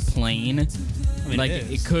very plain. I mean, Like, it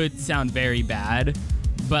it is. could sound very bad.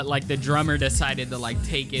 But, like, the drummer decided to, like,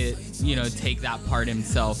 take it, take that part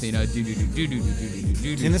himself, do.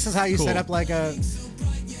 And this is how you Cool. set up like a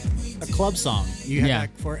club song. You have Yeah.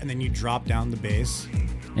 that for, and then you drop down the bass.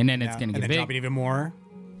 And then it's Yeah, going to and get then drop it big. even more.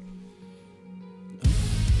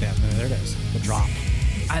 Yeah, there it is. The drop.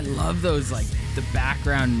 I love those, like, the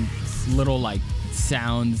background little, like,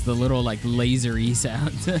 sounds, the little, like, lasery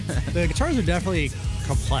sounds. The guitars are definitely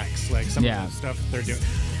complex, like some Yeah. of the stuff they're doing.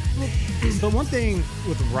 But one thing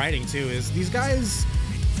with writing too is these guys,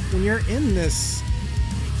 when you're in this,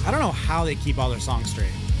 I don't know how they keep all their songs straight.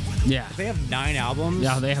 Yeah. They have 9 albums.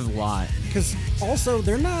 Yeah, they have a lot. Because also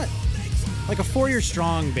they're not like a 4 Year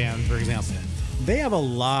Strong band, for example. They have a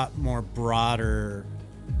lot more broader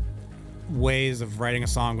ways of writing a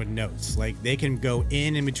song with notes. Like they can go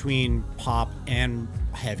in between pop and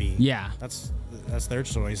heavy. Yeah. That's their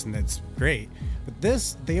choice, and that's great. But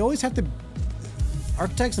this, they always have to.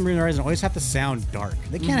 Architects and Bring the Horizon always have to sound dark.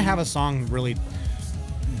 They can't have a song really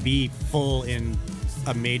be full in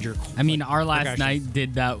a major. I mean, Our Last progression. Night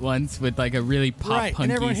did that once with like a really pop Right, punky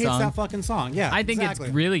and everyone hates song. that fucking song. Yeah, I think exactly.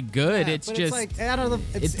 it's really good. Yeah, it's but just like out of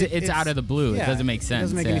the. it's out of the blue. It doesn't make It sense.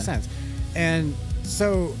 doesn't make any Yeah. sense. And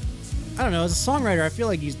so, I don't know. As a songwriter, I feel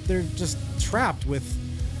like they're just trapped with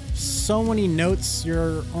so many notes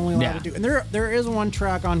you're only allowed Yeah. to do. And there is one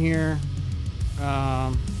track on here.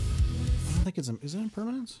 I don't think is it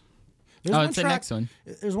Impermanence? There's Oh, one it's the track- next one.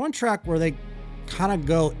 There's one track where they kind of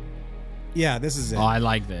go. Yeah, this is it. Oh, I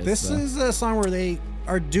like this. This is a song where they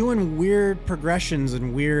are doing weird progressions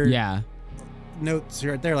and weird Yeah. notes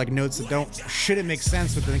right there, like notes that shouldn't make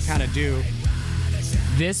sense, but they kind of do.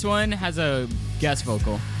 This one has a guest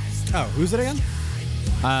vocal. Oh, who's it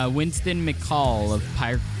again? Winston McCall of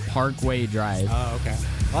Parkway Drive. Oh, okay.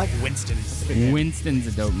 I like Winston. That's a good name. Winston's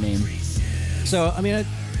a dope name. So, I mean,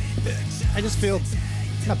 I just feel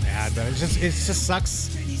not bad, but it just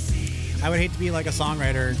sucks. I would hate to be like a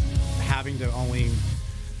songwriter having to only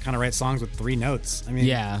kind of write songs with 3 notes. I mean,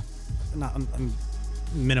 Yeah. I'm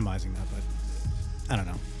minimizing that, but I don't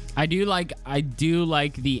know. I do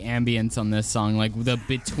like the ambience on this song, like the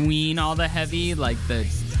between all the heavy, like the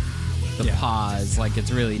Yeah. pause, like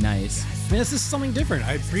it's really nice. I mean, this is something different.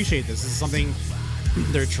 I appreciate this. This is something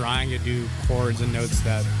they're trying to do chords and notes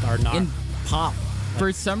that are not And- pop.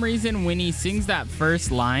 For some reason, when he sings that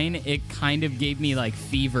first line, it kind of gave me like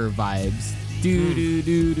Fever vibes. Do do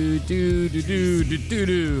do do do do do do do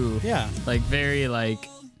do. Yeah, Like very like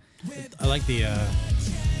I like the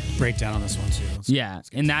breakdown on this one too. yeah,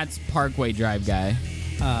 and that's Parkway Drive guy.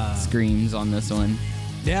 Screams on this one.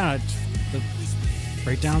 Yeah, the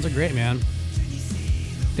breakdowns are great, man.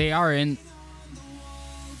 They are in.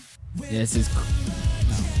 This is.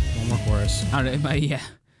 One more chorus. I don't know, yeah.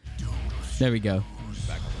 There we go.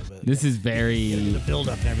 Back a little bit. This is very. The build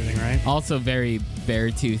up and everything, right? Also very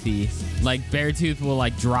Beartoothy. Like Beartooth will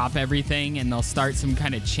like drop everything and they'll start some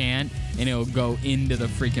kind of chant and it'll go into the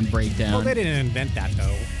freaking breakdown. Well, they didn't invent that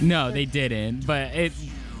though. No, they didn't, but it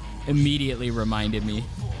immediately reminded me.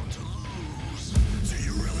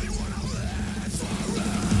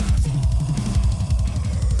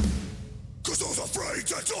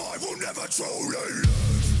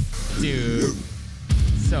 Dude,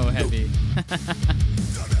 so heavy.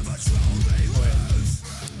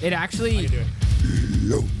 It actually. I can do it.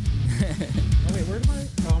 Oh wait, where am I?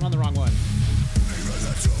 Oh, I'm on the wrong one.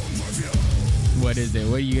 What is it?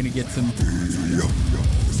 What are you gonna get some?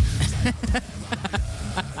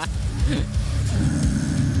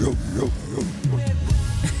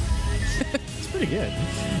 It's pretty good.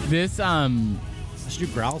 This I should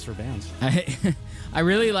do growls for bands. I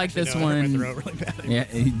really like this No, I hurt one. my throat really bad. Yeah,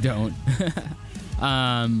 you don't.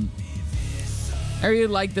 I really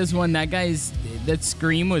like this one. That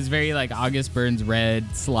scream was very like August Burns Red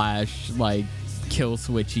 / like kill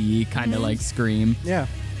switchy kind of like scream. Yeah.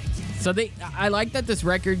 So I like that this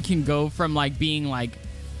record can go from like being like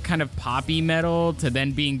kind of poppy metal to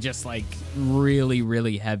then being just like really,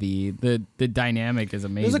 really heavy. The dynamic is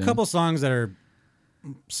amazing. There's a couple songs that are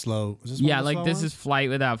slow. Is this one Yeah, of the like slow this ones? is Flight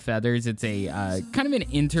Without Feathers. It's a kind of an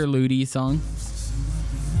interlude song.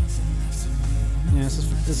 Yeah,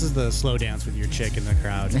 this is the slow dance with your chick in the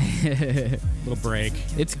crowd. Little break.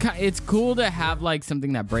 It's cool to have like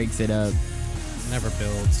something that breaks it up. Never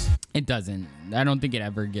builds. It doesn't. I don't think it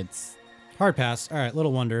ever gets. Hard pass. All right,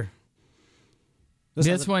 Little Wonder.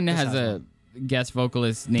 This one has a guest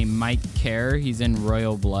vocalist named Mike Kerr. He's in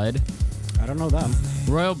Royal Blood. I don't know them.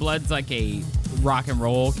 Royal Blood's like a rock and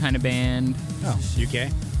roll kind of band. Oh, UK.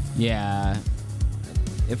 Yeah.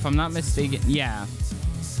 If I'm not mistaken, yeah.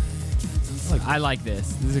 I like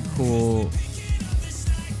this. This is a cool.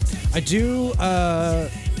 I do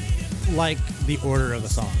like the order of the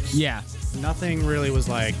songs. Yeah. Nothing really was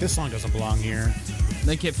like, this song doesn't belong here.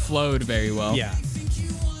 Like it flowed very well. Yeah.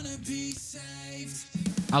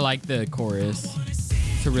 I like the chorus.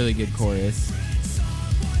 It's a really good chorus.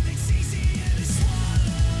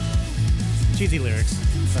 Cheesy lyrics.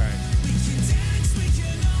 Sorry.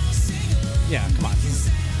 Yeah, come on.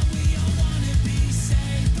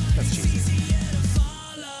 That's cheesy.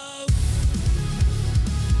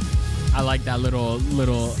 I like that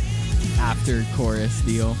little after chorus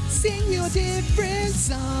deal. Sing you a different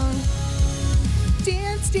song.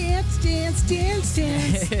 Dance, dance, dance, dance,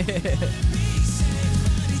 dance.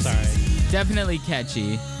 Sorry. Definitely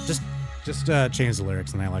catchy. Just change the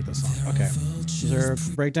lyrics and I like this song. Okay. Is there a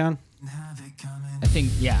breakdown? I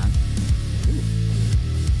think, yeah.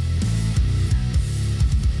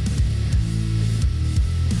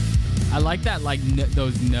 I like that, like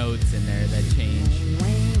those notes in there that change.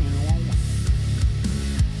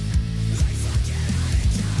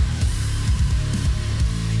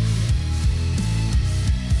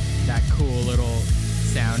 That cool little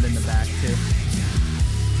sound in the back too.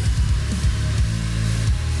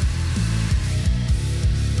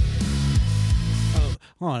 Oh,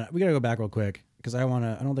 hold on. We gotta go back real quick because I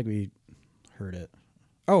don't think we heard it.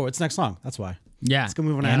 Oh, it's next song. That's why. Yeah, Let's go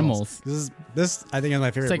move on to Animals. This I think is my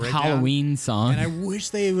favorite. It's like breakdown. Halloween song. And I wish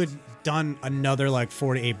they would done another like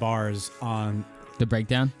 4 to 8 bars on. The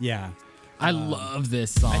breakdown. Yeah. I love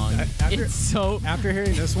this song. after- It's so After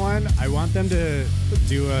hearing this one, I want them to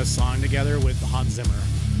do a song together with Hans Zimmer.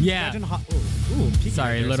 yeah. Imagine peeking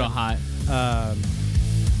Sorry, right a there, little so- hot.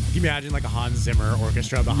 Can you imagine like a Hans Zimmer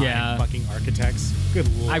orchestra behind Yeah. fucking architects?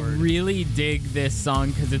 Good lord. I really dig this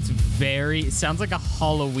song because it sounds like a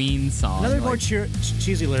Halloween song. Another more like,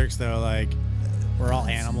 cheesy lyrics though, like we're all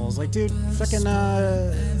animals. Like, dude, fucking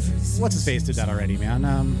what's his face did that already, man?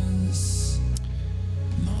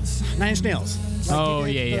 9 Inch Nails. Like, Oh,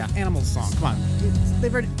 the yeah. Animals song. Come on, dude,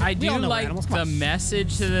 they've already. I we do all know we're like animals. Come the on.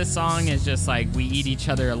 message to this song is just like we eat each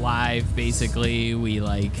other alive. Basically, we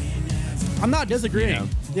like. I'm not disagreeing. You know.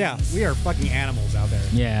 Yeah, we are fucking animals out there.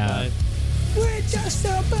 Yeah. But we're just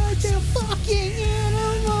a bunch of fucking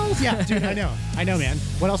animals. Yeah, dude, I know, man.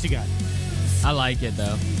 What else you got? I like it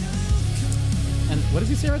though. And what does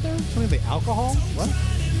he say right there? Something about the alcohol? What?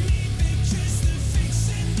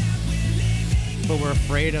 But we're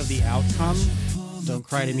afraid of the outcome. Don't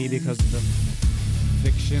cry to me because of the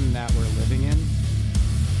fiction that we're living in.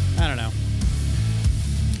 I don't know.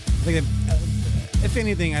 I think that, if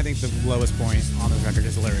anything, I think the lowest point on this record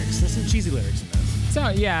is the lyrics. There's some cheesy lyrics in this. So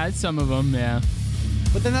yeah, some of them, yeah.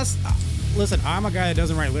 But then that's... listen, I'm a guy that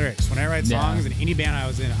doesn't write lyrics. When I write songs in any band I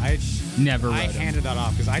was in, I Never wrote 'em. handed that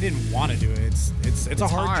off because I didn't want to do it. It's a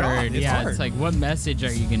hard job. It's yeah, hard. it's like what message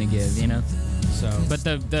are you gonna give? You know. So, But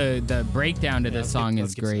the breakdown to this song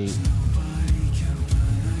is great.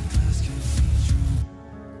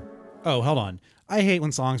 oh, hold on. I hate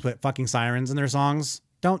when songs put fucking sirens in their songs.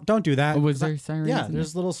 Don't do that. Oh, was 'Cause there sirens Yeah, in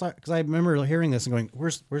there's little because I remember hearing this and going,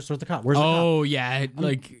 "Where's the cop? Where's the cop?" Oh yeah, I mean,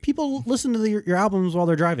 like people listen to your albums while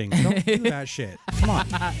they're driving. Don't do that shit. Come on.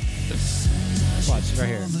 Watch right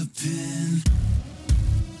here.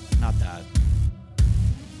 Not that.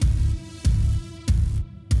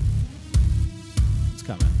 It's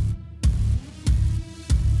coming.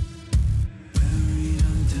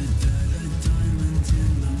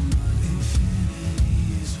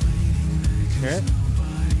 Hear it?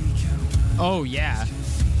 Oh yeah.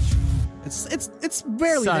 It's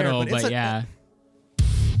barely Subtle, there, but it's yeah.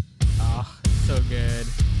 Oh, so good.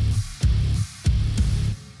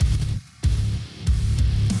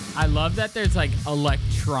 I love that there's like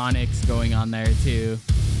electronics going on there too.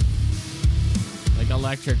 Like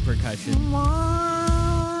electric percussion.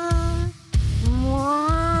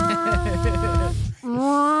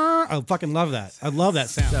 I fucking love that. I love that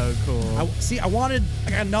sound. So cool. I wanted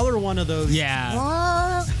like another one of those.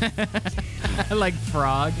 Yeah. Like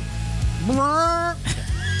frog.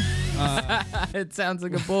 It sounds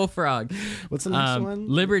like a bullfrog. What's the next one?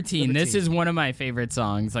 Libertine. This is one of my favorite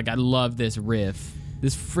songs. Like, I love this riff.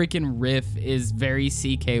 This freaking riff is very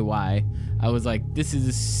CKY. I was like, this is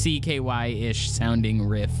a CKY-ish sounding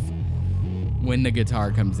riff when the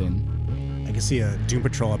guitar comes in. I can see a Doom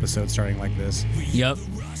Patrol episode starting like this. Yep.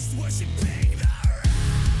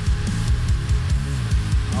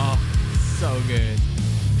 Oh, so good.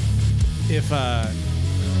 If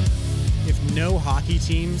no hockey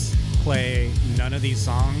teams play none of these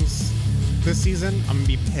songs this season, I'm gonna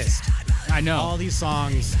be pissed. I know. All these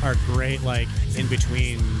songs are great, like in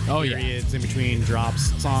between periods, in between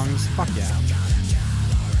drops songs. Fuck yeah.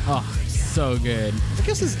 Oh, so good. I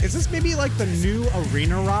guess is this maybe like the new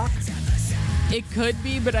arena rock? It could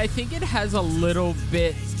be, but I think it has a little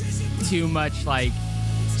bit too much like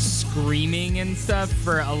screaming and stuff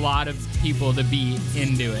for a lot of people to be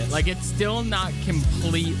into it. Like, it's still not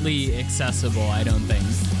completely accessible, I don't think.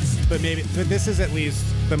 But this is at least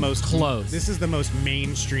the most close. This is the most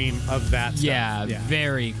mainstream of that stuff. Yeah,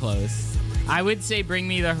 very close. I would say Bring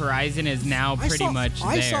Me the Horizon is now pretty much there.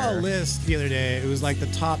 I saw a list the other day. It was like the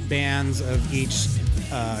top bands of each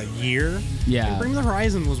year. Yeah. And Bring Me the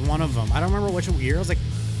Horizon was one of them. I don't remember which year. I was like,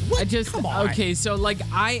 what? Come on. Okay, so like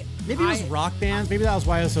Maybe it was rock bands. Maybe that was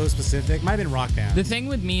why it was so specific. Might have been rock bands. The thing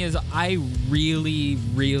with me is I really,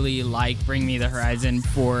 really like Bring Me the Horizon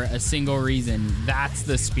for a single reason. That's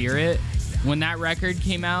the spirit. When that record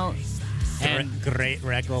came out, and great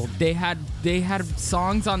record. They had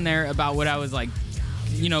songs on there about what I was like,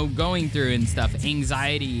 going through and stuff.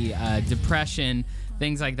 Anxiety, depression,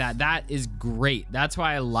 things like that. That is great. That's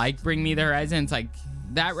why I like Bring Me the Horizon. It's like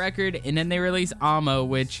that record, and then they release Amo,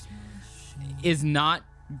 which is not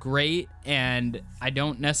great, and I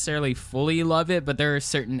don't necessarily fully love it, but there are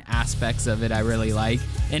certain aspects of it I really like.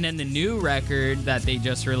 And then the new record that they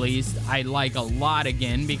just released, I like a lot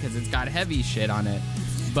again because it's got heavy shit on it.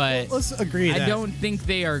 But let's agree. I don't think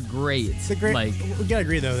they are great. Like, we gotta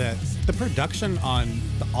agree though that the production on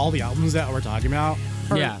all the albums that we're talking about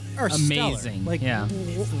are amazing. Stellar.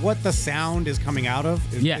 Like, what the sound is coming out of,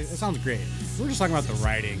 it sounds great. We're just talking about the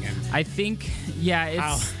writing and I think,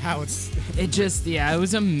 it's how it's. It just, it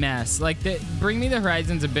was a mess. Like, Bring Me the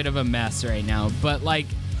Horizon's a bit of a mess right now, but like,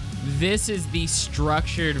 this is the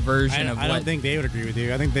structured version of what. I don't think they would agree with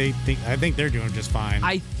you. I think they're doing just fine.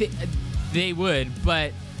 I think they would,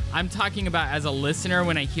 but I'm talking about as a listener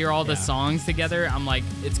when I hear all the songs together, I'm like,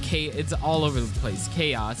 it's all over the place,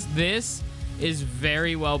 chaos. This is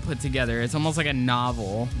very well put together. It's almost like a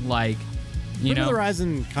novel, like. Bring Me the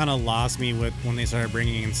Horizon kind of lost me when they started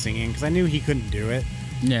bringing in singing because I knew he couldn't do it.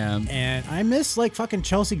 Yeah. And I miss like fucking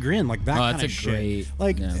Chelsea Grin, like that kind of shit. Great.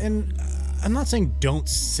 Like, and I'm not saying don't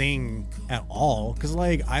sing at all because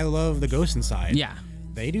like I love the Ghost Inside. Yeah.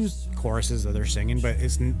 They do choruses that they're singing, but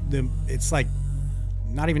it's like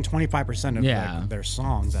not even 25% of like, their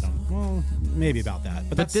songs. Maybe about that.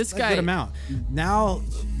 But that's this guy, a good amount. Now,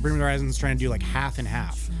 Bring Me the Horizon's trying to do like half and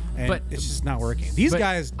half. And it's just not working. These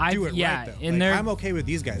guys do it right, though. And I'm okay with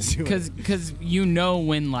these guys doing it. Because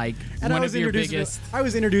when, like, and one of your biggest... I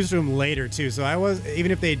was introduced to them later, too. So I was,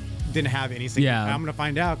 even if they didn't have any singing, I'm going to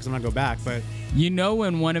find out because I'm going to go back. But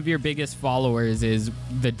when one of your biggest followers is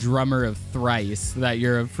the drummer of Thrice, that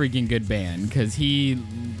you're a freaking good band. Because he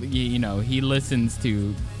listens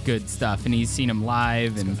to good stuff. And he's seen them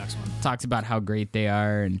live and talks about how great they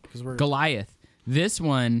are. And Goliath. This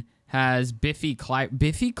one has Biffy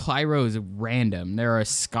Clyro is random. They're a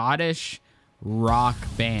Scottish rock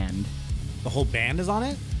band. The whole band is on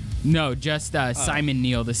it? No, just Simon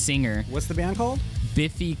Neil, the singer. What's the band called?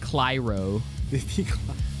 Biffy Clyro. Biffy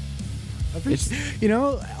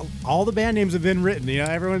Clyro. All the band names have been written,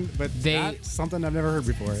 everyone, but that's something I've never heard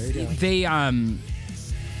before. They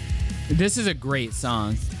this is a great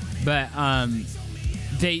song, but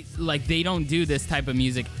they don't do this type of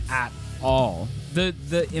music at all.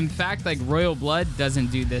 in fact, like Royal Blood doesn't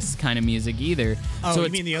do this kind of music either. Oh, so you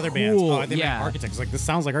it's mean the other cool. bands? Oh, they yeah. meant Architects. Like, this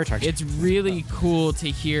sounds like Architects. It's really cool to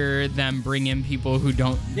hear them bring in people who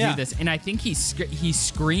don't Yeah. do this, and I think he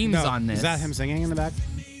screams on this. Is that him singing in the back?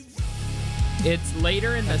 It's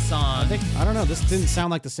later in the song. I don't know. This didn't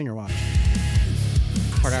sound like the singer. Watch.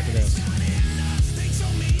 Part after this.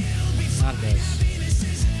 Not this.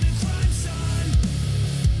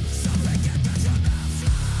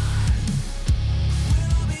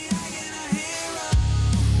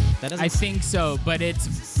 That doesn't I think so, but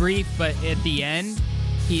it's brief. But at the end,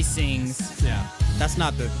 he sings. Yeah. That's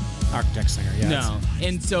not the Architect singer. Yeah. No,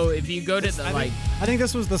 and so if you go to the I think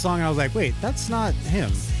this was the song. And I was like, wait, that's not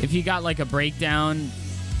him. if you got like a breakdown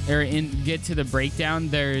or get to the breakdown,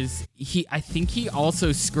 I think he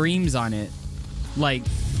also screams on it. Like,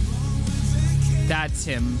 that's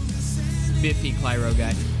him. Biffy Clyro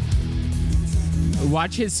guy.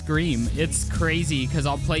 Watch his scream. It's crazy because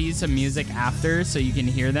I'll play you some music after so you can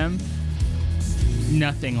hear them.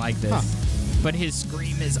 Nothing like this. Huh. But his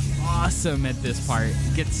scream is awesome at this part.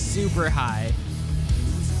 It gets super high.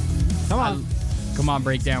 Come on. Come on,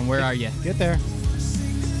 breakdown. Where are you? Get there.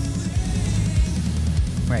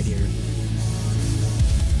 Right here.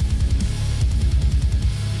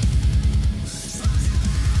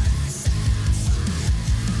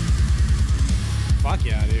 Fuck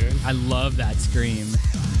yeah, dude. I love that scream.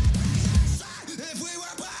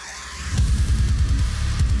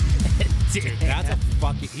 Dude, that's a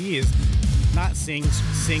fucking. He is not sing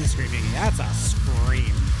screaming. That's a scream.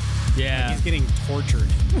 Like Yeah. he's getting tortured.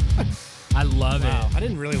 I love Wow. it. I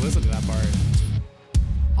didn't really listen to that part.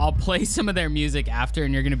 I'll play some of their music after,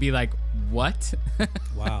 and you're going to be like, what?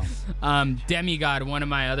 Wow. Demigod, one of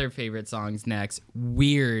my other favorite songs next.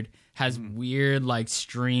 Weird. Has weird, like,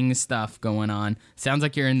 string stuff going on. Sounds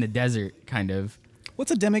like you're in the desert, kind of.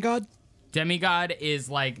 What's a demigod? Demigod is,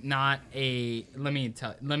 like, not a... Let me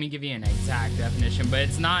give you an exact definition, but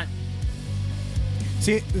it's not...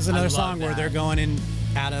 See, this is another love song where that. they're going in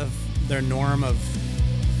out of their norm of.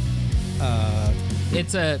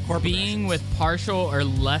 It's a Chord being progressions. with partial or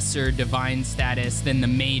lesser divine status than the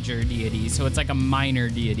major deity. So it's like a minor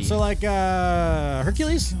deity. So like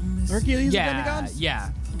Hercules. Hercules. yeah, A demigod?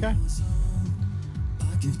 yeah. Okay.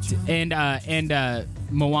 And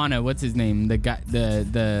Moana, what's his name? The guy,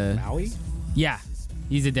 the Maui. yeah,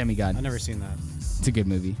 he's a demigod. I've never seen that. It's a good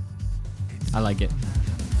movie. I like it.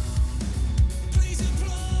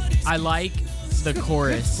 I like the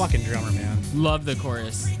chorus. Fucking drummer, man. Love the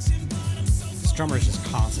chorus. This drummer is just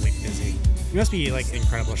constantly busy. You must be like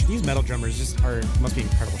incredible. These metal drummers must be in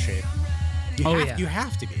incredible shape. You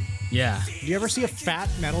have to be. Yeah. Do you ever see a fat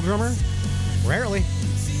metal drummer? Rarely.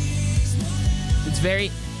 It's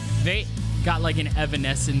very got like an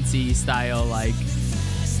Evanescence-y style like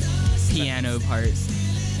piano part.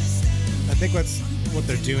 I think what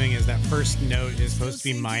they're doing is that first note is supposed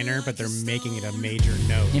to be minor, but they're making it a major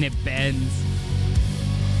note. And it bends.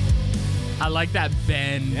 I like that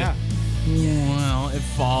bend. Yeah. Wow, it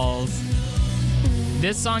falls.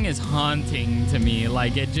 This song is haunting to me.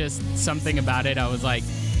 Like, it just, something about it, I was like,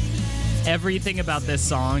 everything about this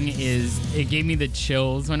song it gave me the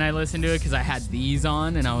chills when I listened to it because I had these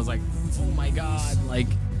on and I was like, oh my God, like,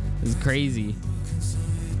 this is crazy.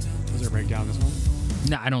 Is there a breakdown this one?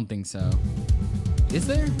 No, I don't think so. Is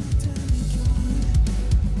there?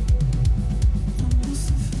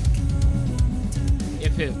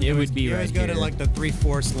 If it would be You right always go here. to like the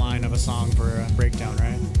 3/4 line of a song for a breakdown,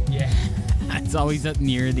 right? Yeah. It's always up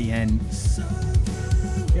near the end.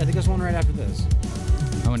 Yeah, I think there's one right after this.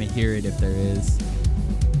 I want to hear it if there is.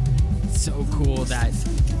 So cool that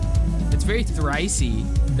it's very thricey,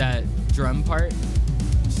 that drum part.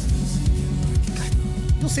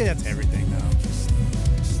 You'll say that's everything, though.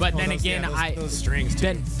 But Oh, then those- again, yeah, those strings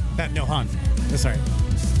too. then- No, hon. Sorry.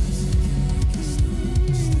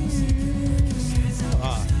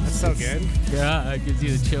 Oh, that's so good. yeah, it gives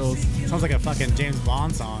you the chills. Sounds like a fucking James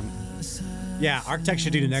Bond song. Yeah, Architect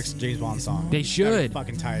should do the next James Bond song. They That'd be should.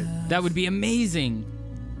 fucking tight. That would be amazing.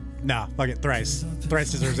 Nah, fuck it. Thrice.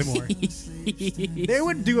 Thrice deserves it more. They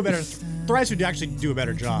would do a better. Thrice would actually do a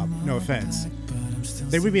better job. No offense.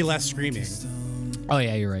 They would be less screaming. Oh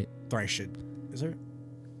yeah, you're right. Thrice should. Is there?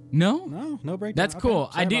 No, No breakdown. that's Okay, cool.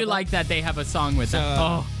 sorry I do about like that they have a song with that. that.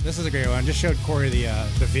 Oh, This is a great one. I just showed Corey the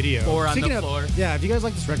video. Four on the Speaking of- Floor. Yeah, if you guys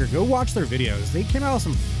like this record, go watch their videos. They came out with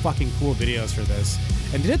some fucking cool videos for this,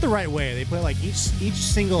 and did it the right way. They put like each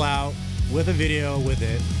single out with a video with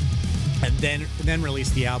it, and then release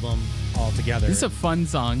the album all together. this is a fun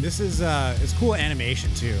song. This is it's cool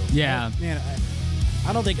animation too. Yeah. Man,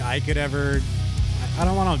 I don't think I could ever. I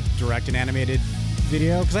don't want to direct an animated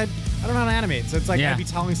video because I don't know how to animate, so it's like Yeah. I'd be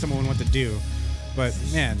telling someone what to do. But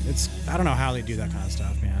man, I don't know how they do that kind of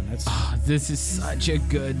stuff, man. It's This is such a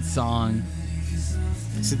good song.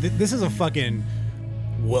 so this is a fucking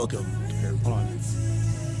welcome. Here, hold on.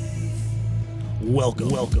 Welcome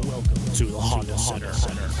to the Honda Center.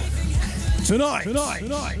 Tonight, your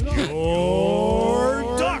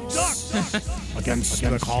Ducks against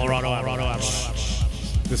the Colorado Avalanche.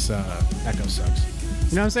 This echo sucks.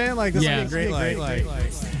 You know what I'm saying? Like this would be great. Like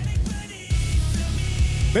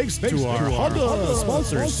thanks to our Honda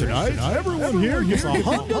sponsors tonight. Everyone here gets a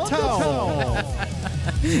Honda towel.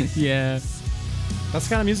 Yeah. That's the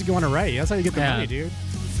kind of music you want to write. That's how you get the money, dude.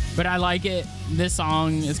 But I like it. This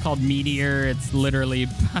song is called Meteor. It's literally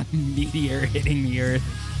a meteor hitting the earth.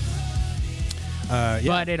 Yeah.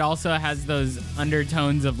 But it also has those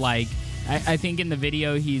undertones of like, I think in the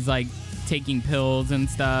video he's like taking pills and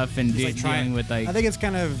stuff and He's, like, dealing with like. I think it's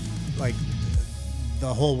kind of like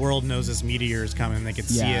the whole world knows this meteor is coming. They can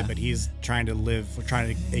see Yeah. it, but he's trying to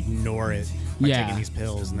ignore it by Yeah. taking these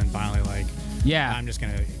pills, and then finally like, Yeah. I'm just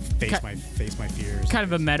gonna face my fears. Kind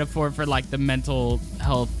of a metaphor for like the mental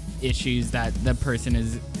health issues that the person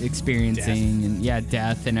is experiencing and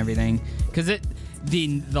death and everything. Because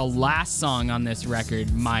the last song on this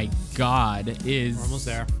record, my God, is We're almost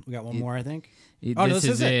there. We got one more, I think. this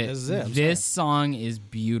is it. This is it. I'm This song is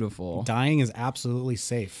beautiful. Dying is absolutely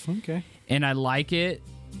safe. Okay. And I like it.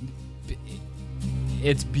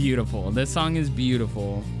 It's beautiful. This song is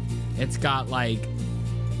beautiful. It's got like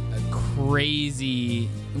a crazy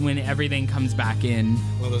when everything comes back in.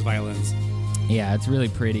 Love those violins. Yeah, it's really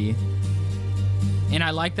pretty. And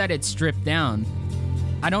I like that it's stripped down.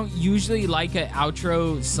 I don't usually like an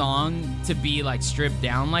outro song to be like stripped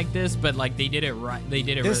down like this, but like they did it right. They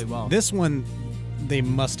did it really well. This one, they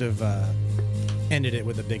must have ended it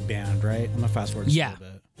with a big band, right? I'm gonna fast forward just a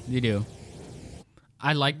little bit. You do.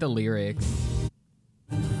 I like the lyrics.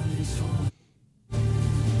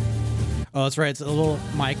 Oh, that's right. It's a little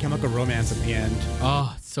My Chemical Romance at the end.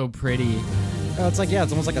 Oh, it's so pretty. Oh, it's like,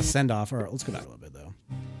 it's almost like a send-off. All right, let's go back a little bit, though.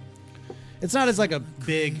 It's not as like a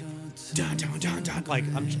big dun, dun, dun, dun, like,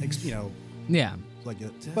 Yeah. like,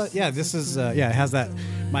 but yeah, this is, it has that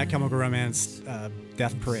My Chemical Romance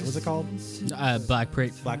Death Parade. What's it called? Black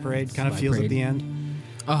Parade. Black Parade kind of Black feels Parade. at the end.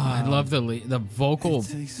 Oh, I love the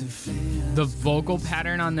vocal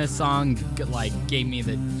pattern on this song. Like gave me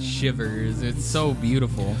the shivers. It's so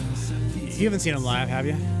beautiful. You haven't seen them live, have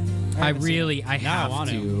you? I Now have I want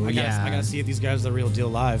to. I gotta see if these guys are the real deal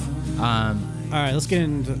live. All right, let's get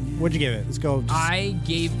into. What'd you give it? Let's go. I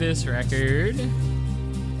gave this record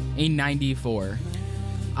a 94.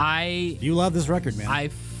 You love this record,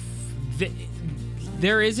 man.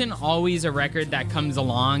 There isn't always a record that comes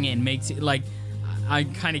along and makes it like.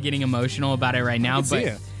 I'm kind of getting emotional about it right now,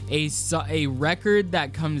 but a record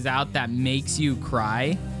that comes out that makes you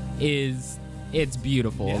cry it's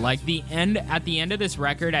beautiful. Yeah. Like at the end of this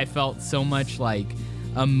record, I felt so much like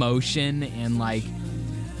emotion and like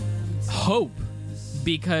hope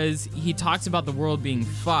because he talks about the world being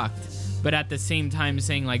fucked, but at the same time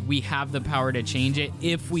saying like we have the power to change it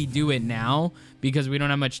if we do it now because we don't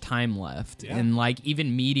have much time left. Yeah. And like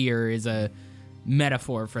even Meteor is a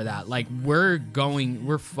metaphor for that. Like we're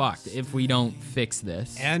fucked if we don't fix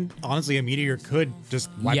this. And honestly, a meteor could just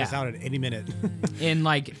wipe Yeah. us out at any minute. And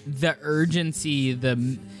like the urgency,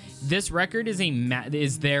 this record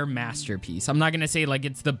is their masterpiece. I'm not gonna say like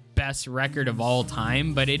it's the best record of all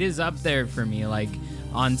time, but it is up there for me. Like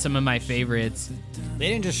on some of my favorites. They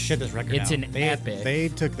didn't just shit this record It's out. an epic. They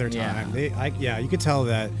took their time. You could tell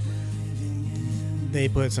that they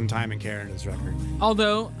put some time and care into this record.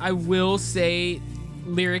 Although I will say,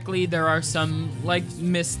 lyrically, there are some like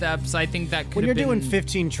missteps. I think that could When have you're been doing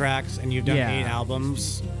 15 tracks and you've done Yeah. 8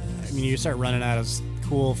 albums, I mean, you start running out of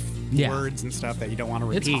cool Yeah. words and stuff that you don't want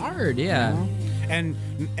to It's repeat. hard, yeah. You know?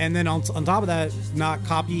 And then on top of that, not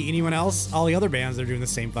copy anyone else. All the other bands that are doing the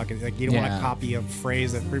same fucking like. You don't want Yeah. to copy a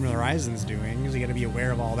phrase that Bring Me the Horizon's doing because you got to be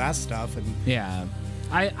aware of all that stuff. And Yeah.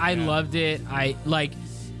 I loved it. I like.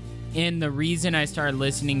 And the reason I started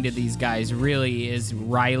listening to these guys really is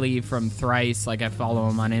Riley from Thrice. Like, I follow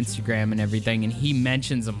him on Instagram and everything, and he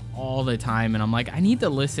mentions them all the time. And I'm like, I need to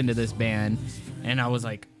listen to this band. And I was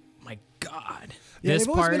like, my God. yeah, This they've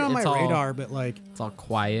always part, been on my it's all- radar, but like, It's all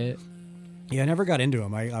quiet. yeah, I never got into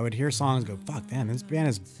them. I would hear songs, go, fuck, damn, this band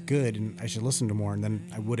is good, and I should listen to more. And then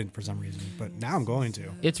I wouldn't for some reason, but now I'm going to.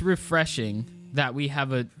 It's refreshing that we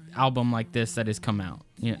have an album like this that has come out.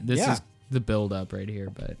 You know, this Yeah. is the build up right here.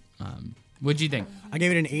 But what'd you think? I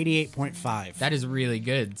gave it an 88.5. That is really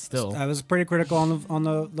good. Still, I was pretty critical on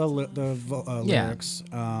the Yeah. lyrics.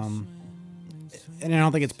 and I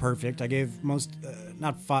don't think it's perfect. I gave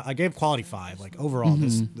not 5. I gave quality 5. Like overall,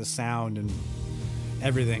 the sound and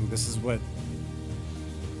everything. This is what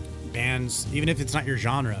bands, even if it's not your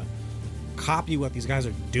genre, copy what these guys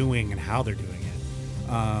are doing and how they're doing it.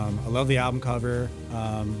 I love the album cover.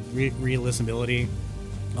 Re-listenability.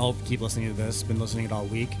 I'll keep listening to this. Been listening to it all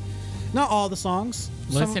week. Not all the songs.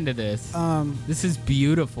 Listen to this. This is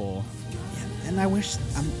beautiful. And I wish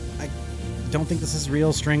I don't think this is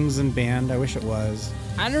real strings and band. I wish it was.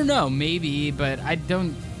 I don't know, maybe, but I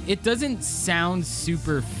don't. It doesn't sound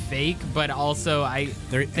super fake, but also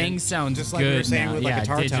things sound just like good we were saying now. with like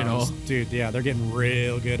guitar digital. tones, dude. Yeah, they're getting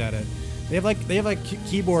real good at it. They have like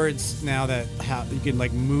keyboards now that you can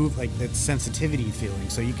like move like that sensitivity feeling.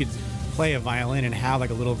 So you could play a violin and have like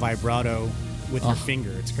a little vibrato with your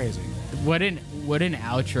finger. It's crazy. What an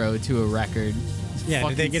outro to a record. Yeah,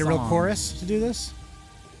 did they get a real song. chorus to do this?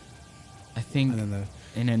 I think. And then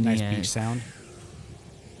in the a nice yeah. beach sound.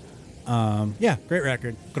 Yeah, great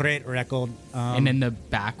record. And then the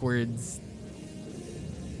backwards,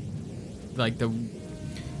 like the. I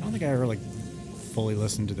don't think I ever like fully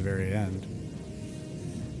listened to the very end.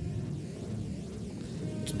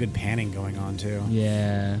 Some good panning going on too.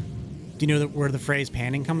 Yeah. Do you know where the phrase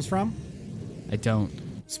panning comes from? I don't.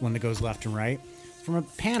 It's one that goes left and right. It's from a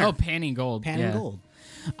panner. Oh, panning gold. Panning yeah. gold.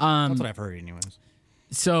 That's what I've heard, anyways.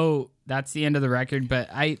 So that's the end of the record, but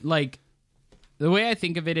I like the way I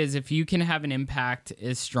think of it is if you can have an impact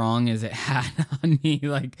as strong as it had on me,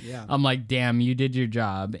 like I'm like, damn, you did your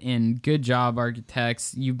job and good job,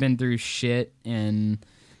 Architects. You've been through shit and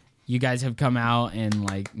you guys have come out and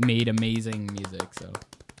like made amazing music. So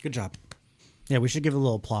good job. Yeah, we should give a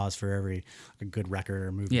little applause for every good record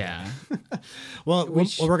or movie. Yeah. Well,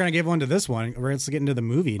 we're going to give one to this one. We're going to get into the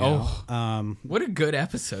movie now. Oh, what a good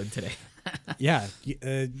episode today. Yeah.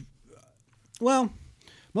 Well,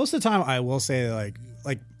 most of the time I will say like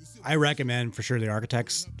I recommend for sure the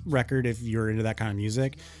Architects record if you're into that kind of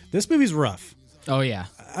music. This movie's rough. Oh, yeah.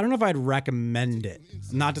 I don't know if I'd recommend it.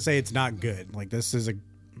 Not to say it's not good. Like this is a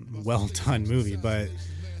well done movie, but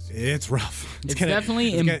it's rough. It's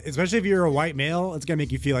definitely, especially if you're a white male, it's gonna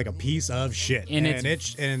make you feel like a piece of shit,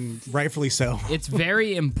 and rightfully so. It's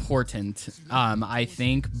very important, I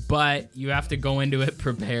think, but you have to go into it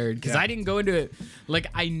prepared because I didn't go into it like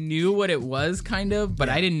I knew what it was, kind of, but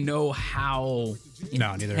I didn't know how.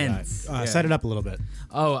 No, neither did I. Set it up a little bit.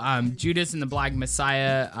 Oh, Judas and the Black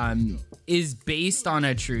Messiah is based on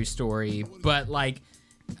a true story, but like.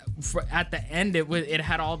 At the end, it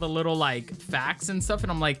had all the little like facts and stuff,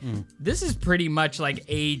 and I'm like, this is pretty much like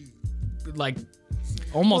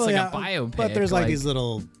almost a biopic. But there's like these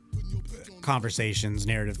little conversations,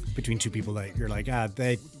 narrative between two people that you're like,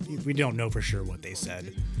 we don't know for sure what they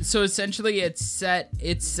said. So essentially, it's set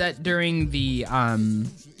during the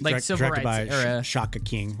civil rights era. Shaka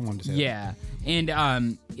King, I wanted to say. Yeah,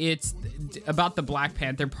 and it's about the Black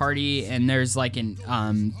Panther Party, and there's like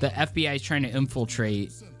the FBI is trying to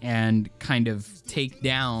infiltrate and kind of take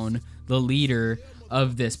down the leader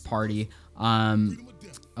of this party.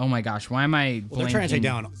 Oh my gosh, why am I blanking? They're trying to take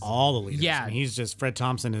down all the leaders. Yeah. I mean, he's just Fred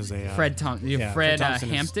Thompson is a Fred Hampton.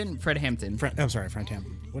 I'm sorry, Fred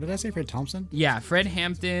Hampton. What did I say? Fred Thompson? Yeah, Fred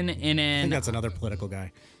Hampton, and then I think that's another political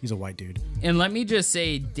guy. He's a white dude. And let me just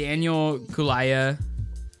say, Daniel Kaluuya,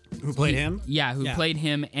 who played him? Yeah, played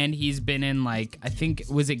him, and he's been in like I think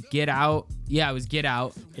was it Get Out? Yeah, it was Get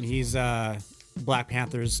Out. And he's Black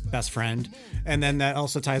Panther's best friend, and then that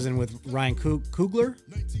also ties in with Ryan Coogler.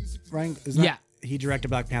 Ryan, he directed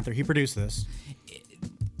Black Panther. He produced this.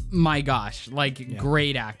 My gosh,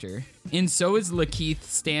 great actor. And so is Lakeith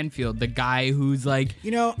Stanfield, the guy who's like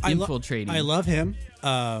infiltrating. I love him.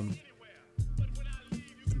 But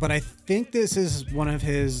I think this is one of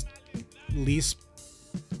his least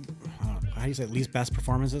best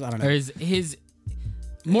performances. I don't know. Or his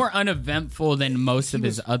more uneventful than most of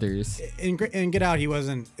his others. In Get Out, he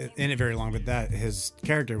wasn't in it very long, but his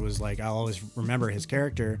character was like, I'll always remember his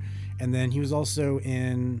character. And then he was also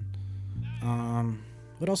in,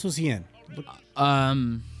 what else was he in?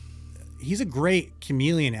 He's a great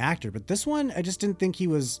chameleon actor, but this one, I just didn't think he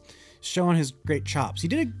was showing his great chops. He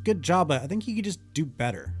did a good job, but I think he could just do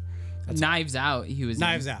better. Knives Out, he was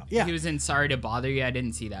Knives Out, yeah. He was in Sorry to Bother You. I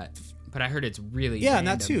didn't see that. But I heard it's really and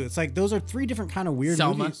that too. It's like those are three different kind of weird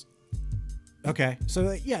Selma. movies. Okay, so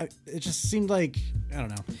it just seemed like I don't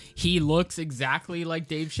know. He looks exactly like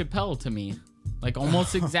Dave Chappelle to me, like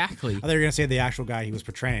almost exactly. I thought you were gonna say the actual guy he was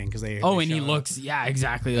portraying because they. And he looks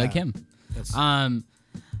exactly like him.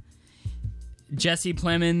 Jesse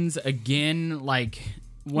Plemons again, like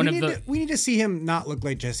we need to see him not look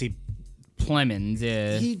like Jesse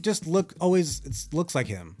Plemons. He just looks like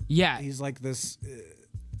him. Yeah. He's like this,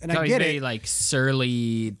 and So I he's get very it. like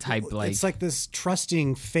surly type, like It's like this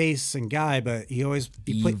trusting face and guy, but he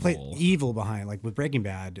played evil behind, like with Breaking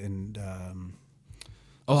Bad and.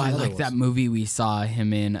 oh, I another like was. that movie we saw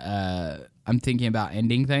him in. I'm thinking about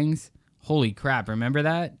ending things. Holy crap! Remember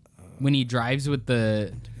that when he drives with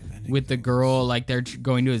the girl, like they're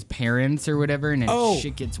going to his parents or whatever, and then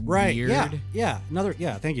shit gets right. weird. Yeah.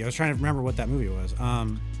 Thank you. I was trying to remember what that movie was.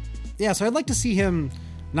 Yeah. So I'd like to see him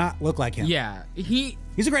not look like him. Yeah, he's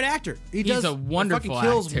He's a great actor. He's a wonderful fucking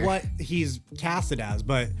kills actor. what he's casted as,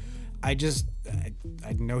 but I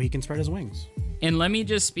know he can spread his wings. And let me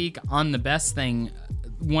just speak on the best thing.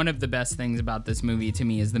 One of the best things about this movie to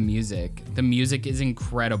me is the music. The music is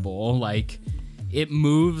incredible. Like, it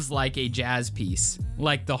moves like a jazz piece.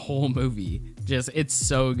 Like the whole movie. Just, it's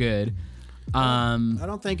so good. I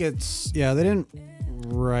don't think it's... Yeah, they didn't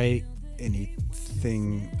write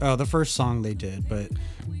anything... Oh, the first song they did, but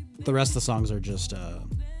the rest of the songs are just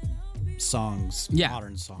songs. Yeah.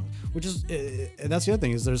 Modern songs. Which is... that's the other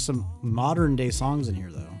thing, is there's some modern day songs in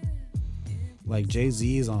here, though. Like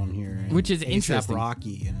Jay-Z's on here. And Which is A$AP interesting.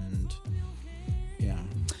 Rocky and... Yeah.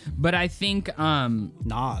 But I think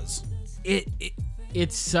Nas.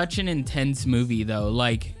 it's such an intense movie, though.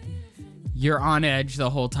 Like, you're on edge the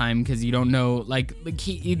whole time because you don't know, like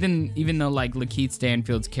even though like Lakeith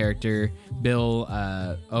Stanfield's character Bill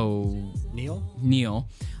Neil,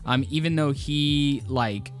 even though he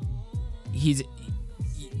like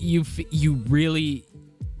you really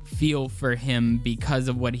feel for him because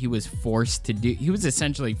of what he was forced to do. He was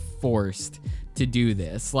essentially forced to do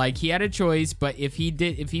this. Like, he had a choice, but if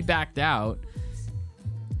he backed out,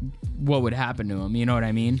 what would happen to him? You know what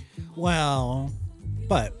I mean? Well,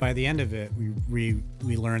 but by the end of it, we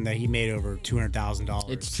learned that he made over $200,000.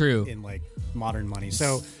 It's true. In like modern money.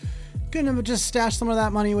 So couldn't have just stashed some of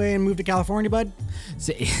that money away and moved to California, bud?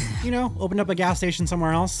 So, Opened up a gas station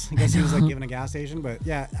somewhere else. I guess he was like given a gas station, but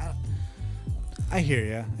yeah, I hear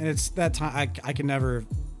you. And it's that time I can never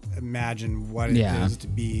imagine what it is to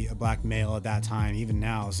be a black male at that time, even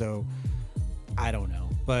now. So I don't know,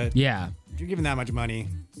 but yeah, if you're giving that much money,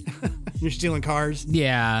 you're stealing cars.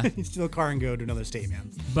 Yeah, you steal a car and go to another state,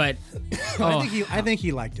 man. But I think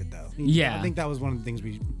he liked it though. Yeah, I think that was one of the things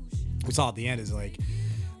we saw at the end is like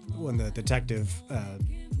when the detective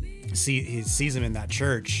sees him in that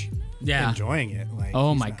church. Yeah, enjoying it. Like,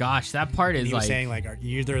 oh my gosh, that part is he was like saying like, are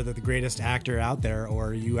you either the greatest actor out there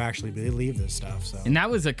or you actually believe this stuff? So, and that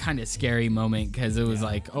was a kind of scary moment because it was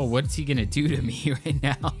like, oh, what's he gonna do to me right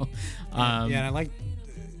now? And I like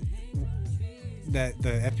that the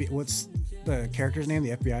FBI. What's the character's name?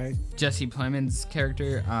 The FBI. Jesse Plemons'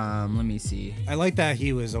 character. Let me see. I like that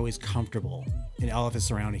he was always comfortable in all of his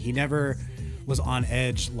surroundings. He never was on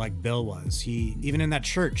edge like Bill was. He even in that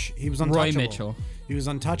church, he was untouchable. Roy Mitchell. He was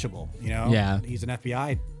untouchable, Yeah. He's an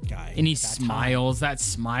FBI guy. And he smiles. That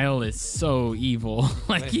smile is so evil.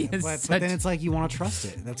 Like, but then it's like you want to trust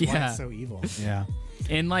it. That's why it's so evil. Yeah.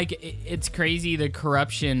 And like, it's crazy the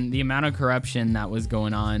corruption, the amount of corruption that was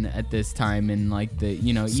going on at this time, and like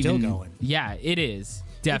still going. Yeah, it is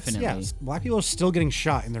definitely. Black people are still getting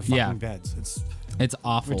shot in their fucking beds. It's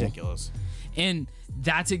awful, ridiculous. And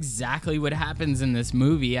that's exactly what happens in this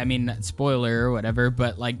movie. I mean, spoiler or whatever,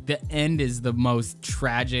 but like the end is the most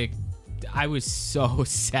tragic. I was so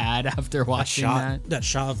sad after watching that. That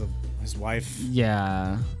shot of his wife.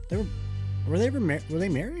 Yeah. Were they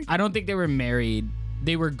married? I don't think they were married.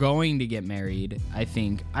 They were going to get married, I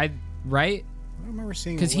think. Right? I don't remember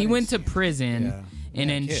seeing. Because he went to prison and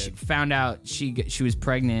then she found out she was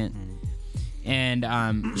pregnant.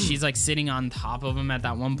 And she's like sitting on top of him at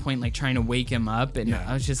that one point, like trying to wake him up. And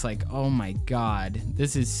I was just like, oh my God,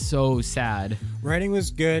 this is so sad. Writing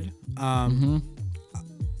was good. I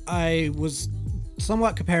was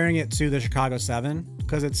somewhat comparing it to the Chicago 7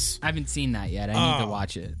 because I haven't seen that yet. I need to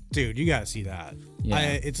watch it. Dude, you gotta see that. Yeah.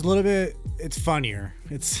 It's a little bit, it's funnier.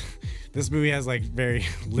 This movie has like very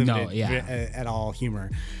limited at all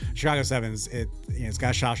humor. Chicago 7's it's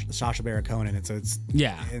got Sacha Baron Cohen in it, so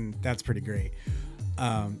and that's pretty great.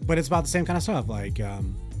 But it's about the same kind of stuff, like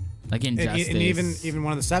Injustice. And even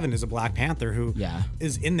one of the 7 is a Black Panther who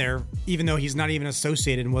is in there, even though he's not even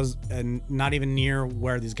associated and was not even near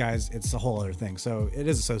where these guys. It's a whole other thing. So it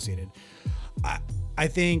is associated. I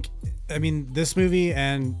think. I mean, this movie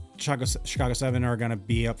and Chicago 7 are going to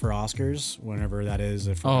be up for Oscars whenever that is.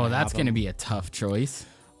 That's going to be a tough choice.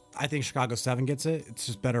 I think Chicago 7 gets it. It's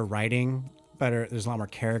just better writing, there's a lot more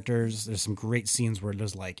characters. There's some great scenes where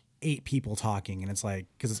there's like 8 people talking, and it's like,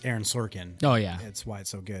 because it's Aaron Sorkin. Oh, yeah. It's why it's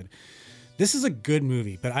so good. This is a good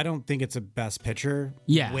movie, but I don't think it's a Best Picture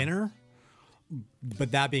winner.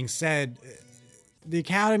 But that being said, the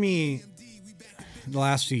Academy, the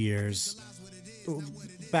last few years,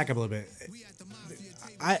 back up a little bit.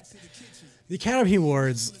 The Academy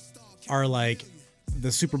Awards are like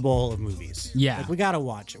the Super Bowl of movies. Yeah. Like, we gotta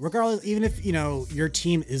watch it. Regardless, even if, your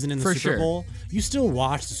team isn't in the Super Bowl, you still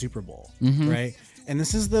watch the Super Bowl, right? And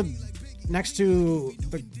this is next to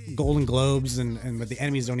the Golden Globes but the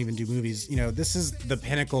Emmys don't even do movies, this is the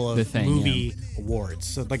pinnacle of movie awards.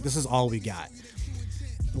 So, like, this is all we got.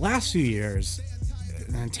 The last few years,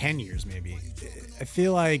 10 years maybe, I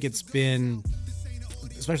feel like it's been,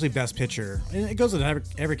 especially Best Picture, and it goes in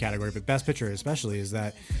every category, but Best Picture especially, is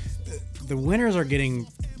that the winners are getting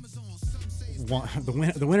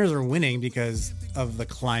the winners are winning because of the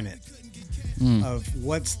climate of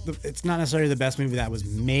it's not necessarily the best movie that was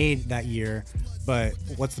made that year, but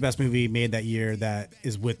what's the best movie made that year that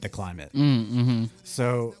is with the climate.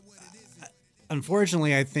 So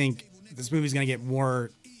unfortunately, I think this movie's going to get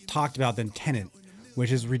more talked about than Tenet,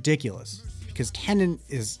 which is ridiculous because Tenet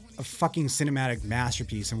is a fucking cinematic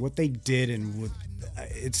masterpiece, and what they did and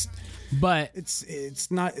it's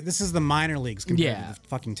not. This is the minor leagues compared to the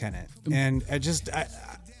fucking Tenet, and I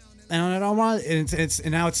don't want.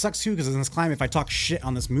 And now it sucks too because in this climate, if I talk shit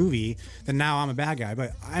on this movie, then now I'm a bad guy.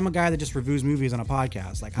 But I'm a guy that just reviews movies on a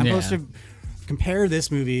podcast. Like, I'm supposed to compare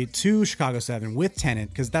this movie to Chicago 7 with Tenet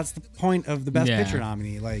because that's the point of the Best Picture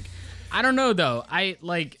nominee. Like, I don't know though. I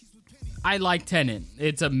like Tenet.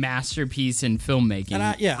 It's a masterpiece in filmmaking. And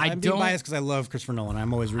I'm being biased because I love Christopher Nolan.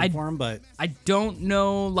 I'm always rooting for him, but I don't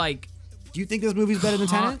know. Like, do you think this movie's better than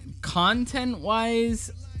Tenet?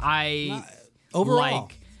 Content-wise, overall,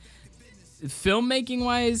 like,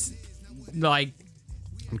 filmmaking-wise, like,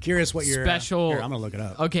 I'm curious what your special. Here, I'm gonna look it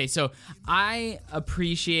up. Okay, so I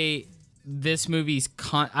appreciate this movie's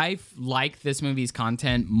I like this movie's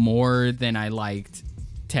content more than I liked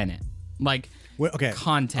Tenet. Like,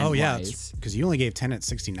 content. Oh yeah, because you only gave Tenet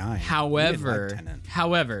 69. However,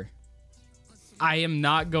 I am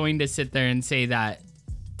not going to sit there and say that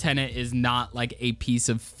Tenet is not like a piece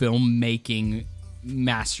of filmmaking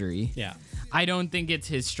mastery. Yeah, I don't think it's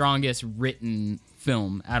his strongest written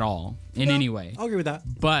film at all in any way. I'll agree with that.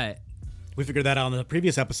 But we figured that out on the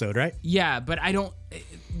previous episode, right? Yeah, but I don't.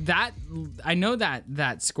 I know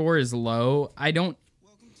that score is low. I don't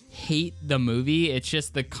hate the movie. It's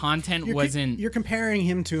just the content wasn't. You're comparing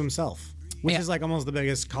him to himself, which is like almost the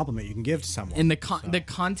biggest compliment you can give to someone. And the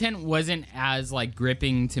content wasn't as like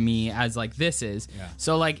gripping to me as like this is. Yeah.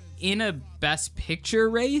 So like in a Best Picture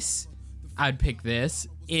race, I'd pick this.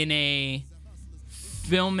 In a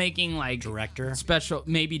filmmaking like director,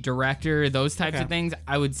 those types of things,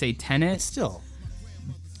 I would say Tenet. It's still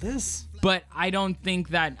this. But I don't think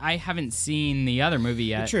that I haven't seen the other movie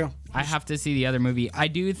yet. True. I have to see the other movie. I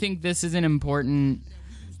do think this is an important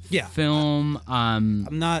film. I'm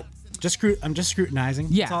just scrutinizing.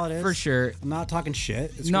 Yeah, that's all it is. For sure. I'm not talking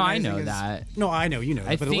shit. No, I know that. No, I know you know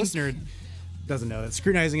that, but the listener doesn't know that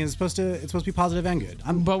scrutinizing is supposed to be positive and good.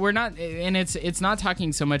 But we're not, and it's not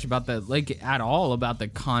talking so much about at all about the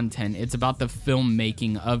content. It's about the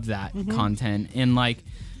filmmaking of that content. And like,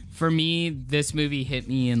 for me, this movie hit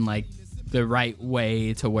me in like the right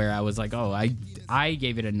way to where I was like, oh, I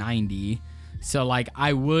gave it a 90. So like,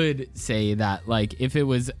 I would say that like, if it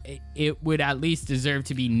would at least deserve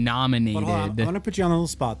to be nominated. But hold on, I'm gonna put you on a little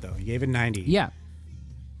spot though. You gave it 90. Yeah.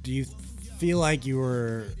 Do you feel like you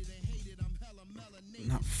were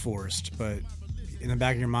not forced, but in the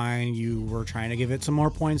back of your mind, you were trying to give it some more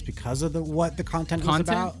points because of what the content was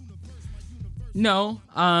about? No,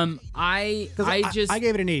 I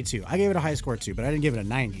gave it an 82. I gave it a high score too, but I didn't give it a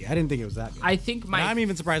 90. I didn't think it was that good. I think I'm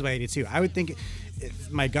even surprised by 82. I would think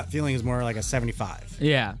my gut feeling is more like a 75.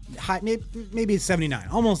 Yeah, maybe it's 79,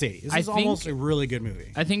 almost 80. This is almost a really good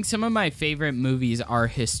movie. I think some of my favorite movies are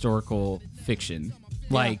historical fiction.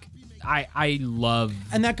 Like, I love,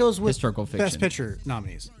 and that goes with historical fiction. Best Picture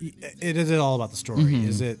nominees. It is all about the story.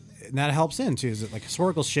 Is it? And that helps in too. Is it like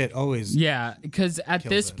historical shit always? Yeah, because at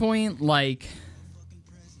this point, like,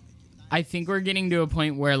 I think we're getting to a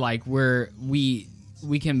point where like we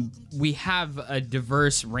have a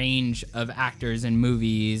diverse range of actors in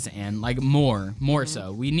movies, and like more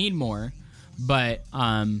so. We need more, but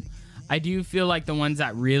I do feel like the ones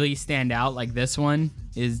that really stand out, like this one,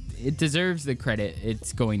 it deserves the credit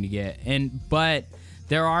it's going to get. But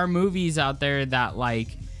there are movies out there that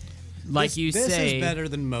this is better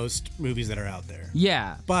than most movies that are out there.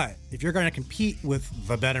 Yeah. But if you're going to compete with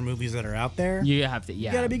the better movies that are out there, you have to. Yeah.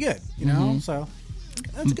 You got to be good. You know. So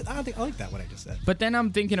that's good. I like that. What I just said. But then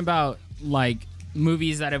I'm thinking about like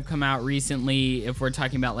movies that have come out recently. If we're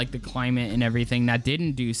talking about like the climate and everything that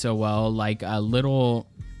didn't do so well, like Little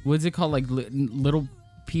what's it called, like Little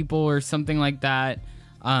People or something like that.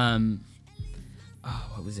 What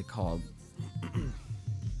was it called?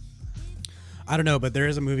 I don't know, but there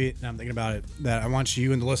is a movie, and I'm thinking about it, that I want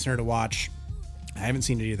you and the listener to watch. I haven't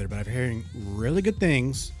seen it either, but I'm hearing really good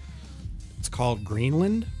things. It's called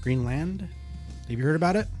Greenland. Have you heard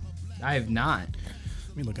about it? I have not.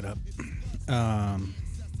 Let me look it up.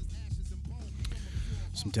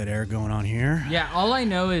 Some dead air going on here. Yeah, all I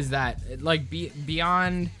know is that, like,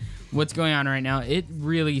 beyond what's going on right now, it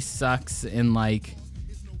really sucks, and, like,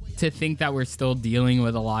 to think that we're still dealing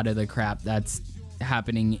with a lot of the crap that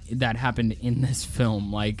happened in this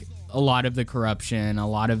film. Like, a lot of the corruption, a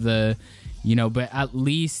lot of the, but at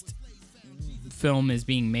least film is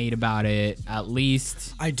being made about it. At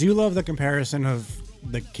least I do love the comparison of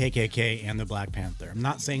the KKK and the Black Panther. I'm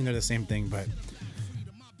not saying they're the same thing, but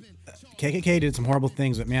KKK did some horrible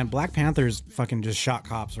things, but man, Black Panthers fucking just shot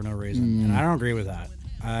cops for no reason, and I don't agree with that.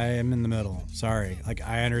 I am in the middle. Sorry. Like,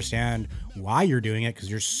 I understand why you're doing it because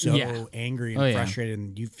you're so angry and frustrated,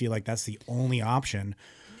 and you feel like that's the only option,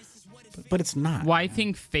 but it's not. Well, I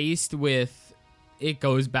think faced with, it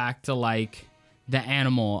goes back to, like, the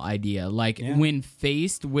animal idea. Like, when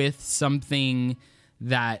faced with something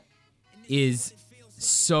that is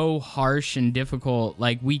so harsh and difficult,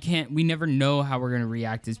 like, we never know how we're going to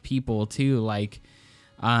react as people, too. Like,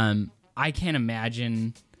 I can't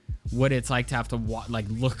imagine what it's like to have to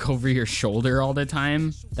look over your shoulder all the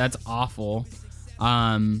time. That's awful.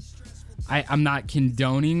 I'm not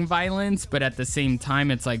condoning violence, but at the same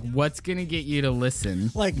time, it's like, what's gonna get you to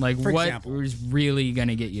listen? Like for what example, is really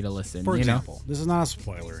gonna get you to listen? For example, this is not a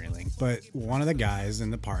spoiler or anything, but one of the guys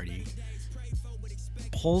in the party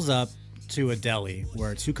pulls up to a deli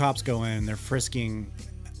where two cops go in and they're frisking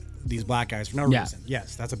these black guys for no reason.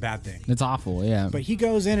 Yes, that's a bad thing. It's awful, yeah. But he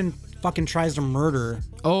goes in and fucking tries to murder.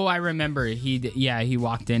 Oh, I remember. He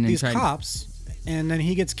walked in and these tried cops, and then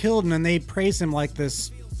he gets killed, and then they praise him like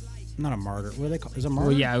this. Not a martyr. What do they call? Is it a martyr?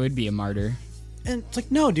 Well, yeah, it would be a martyr. And it's like,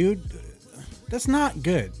 no, dude, that's not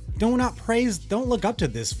good. Don't look up to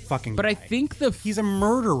this fucking guy. But I think he's a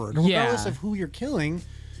murderer. Regardless of who you're killing,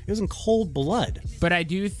 it was in cold blood. But I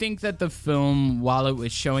do think that the film, while it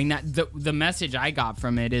was showing that, the message I got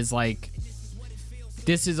from it is, like,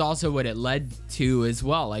 this is also what it led to as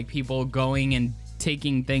well. Like, people going and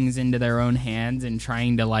taking things into their own hands and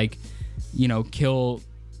trying to, like, kill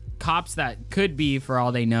cops that could be, for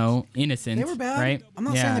all they know, innocent. They were bad. Right? I'm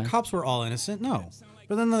not saying the cops were all innocent. No.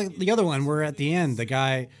 But then the other one, where at the end, the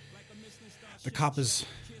cop is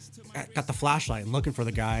got the flashlight and looking for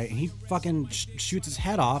the guy, and he fucking shoots his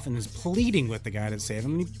head off and is pleading with the guy to save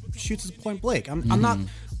him, and he shoots his point blank. I'm not...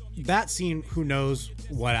 That scene, who knows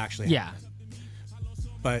what actually happened.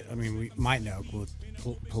 But, I mean, we might know with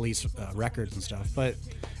police records and stuff. But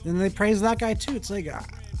then they praise that guy, too. It's like,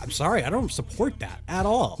 I'm sorry, I don't support that at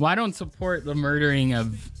all. Well, I don't support the murdering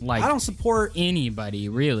of, like... I don't support... anybody,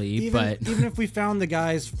 really, even if we found the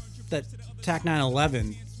guys that attacked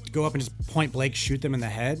 9/11, go up and just point blank shoot them in the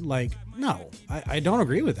head, like, no. I don't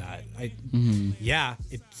agree with that. Yeah,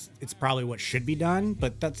 it's probably what should be done,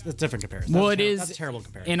 but that's a different comparison. Well, that's a terrible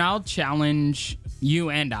comparison. And I'll challenge you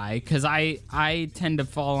and I, because I tend to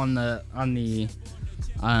fall on the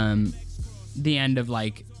end of,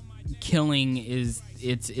 like, killing is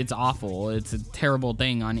it's awful. It's a terrible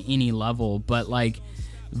thing on any level, but, like,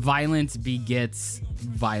 violence begets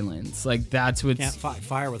violence. Like, that's what's... You can't fight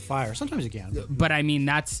fire with fire. Sometimes you can. But I mean,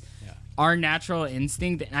 that's our natural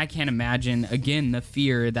instinct, and I can't imagine, again, the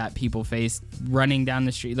fear that people face running down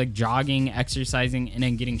the street, like jogging, exercising, and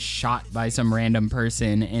then getting shot by some random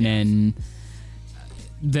person, and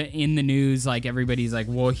then in the news, like, everybody's like,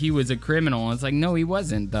 well, he was a criminal. And it's like, no, he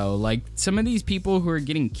wasn't, though. Like, some of these people who are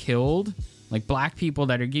getting killed, like black people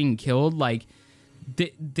that are getting killed, like,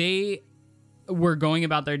 they were going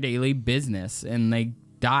about their daily business and they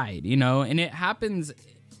died, and it happens.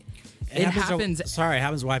 It happens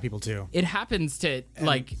to white people too. It happens to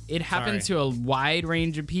to a wide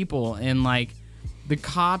range of people, and, like, the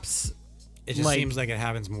cops. It just seems like it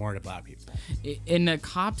happens more to black people. And the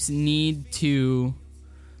cops need to,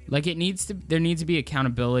 like, there needs to be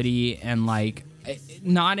accountability, and, like,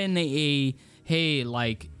 not in the hey,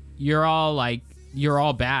 like, you're all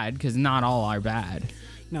bad, because not all are bad.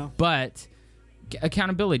 No, but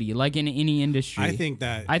accountability, like in any industry. I think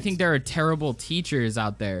there are terrible teachers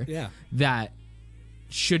out there that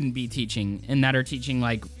shouldn't be teaching, and that are teaching,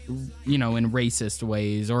 like, in racist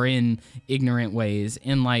ways or in ignorant ways,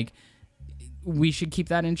 and, like, we should keep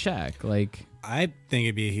that in check. Like, I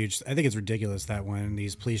think it's ridiculous that when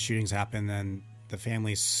these police shootings happen, then the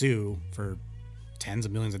families sue for tens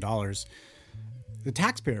of millions of dollars, the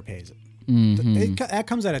taxpayer pays it. That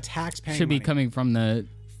comes out of taxpaying Should be money. coming from the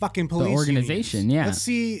Fucking police organization, unions. yeah. Let's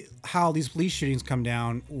see how these police shootings come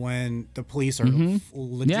down when the police are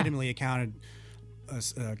legitimately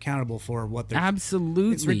accountable for what they're...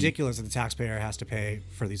 Absolutely. It's ridiculous that the taxpayer has to pay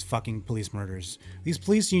for these fucking police murders. These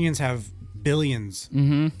police unions have billions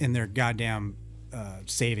in their goddamn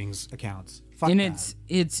savings accounts. Fuck and that.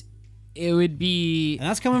 it would be... And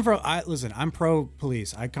that's coming from... Listen, I'm pro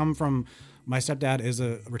police. I come from... My stepdad is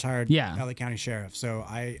a retired LA County sheriff, so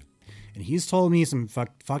and he's told me some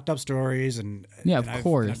fucked up stories, and of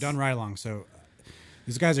course I've done right along. So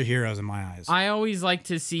these guys are heroes in my eyes. I always like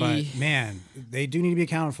to see... But man, they do need to be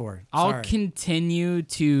accounted for. I'll continue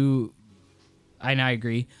to... And I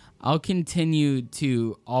agree. I'll continue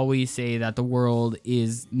to always say that the world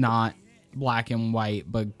is not black and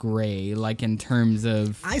white, but gray, like in terms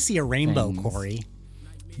of... I see a rainbow, things. Corey.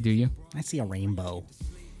 Do you? I see a rainbow.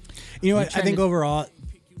 You know what? I think overall,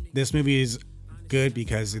 this movie is good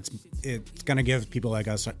because it's going to give people like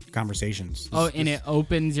us conversations. And it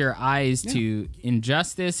opens your eyes to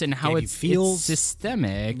injustice and how it's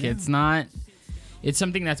systemic. Yeah. It's not... It's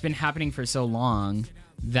something that's been happening for so long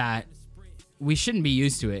that we shouldn't be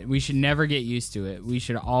used to it. We should never get used to it. We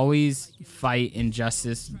should always fight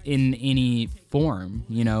injustice in any form.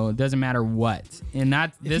 You know, it doesn't matter what. And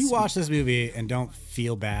if you watch this movie and don't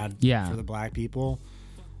feel bad for the black people...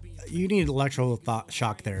 You need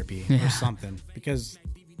shock therapy or something because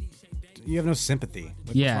you have no sympathy.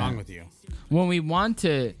 What's wrong with you? When we want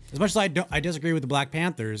to, as much as I disagree with the Black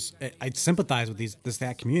Panthers, I sympathize with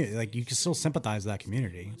that community. Like you can still sympathize with that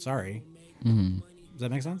community. Sorry, does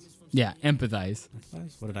that make sense? Yeah, empathize.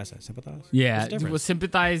 What did I say? Sympathize? Yeah, well,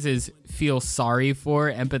 sympathize is feel sorry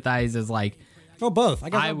for. Empathize is like, both.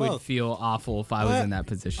 I guess I would feel awful if I was in that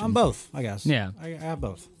position. I'm both. I guess. Yeah, I have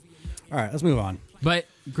both. All right, let's move on. But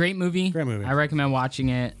great movie. Great movie. I recommend watching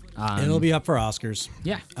it. It'll be up for Oscars.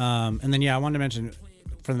 Yeah. And then I wanted to mention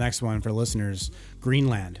for the next one for listeners,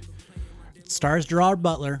 Greenland. It stars Gerard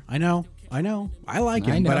Butler. I know. I like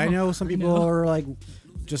him, but I know some people are like,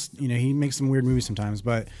 just he makes some weird movies sometimes.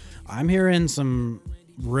 But I'm hearing some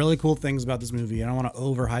really cool things about this movie. I don't want to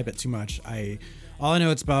overhype it too much. All I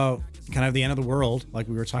know it's about kind of the end of the world, like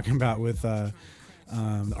we were talking about with the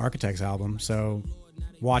Architects album. So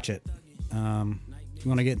watch it. You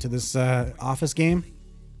want to get into this Office game?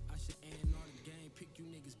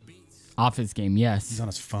 Office game, yes. He's on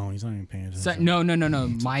his phone. He's not even paying attention. No.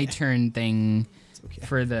 My turn thing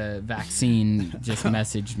for the vaccine just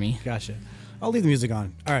messaged me. Gotcha. I'll leave the music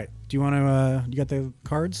on. All right. Do you want to? You got the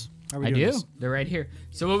cards? I do. This? They're right here.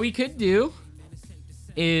 So what we could do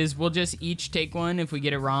is we'll just each take one. If we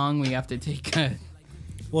get it wrong, we have to take a...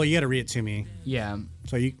 Well, you got to read it to me. Yeah.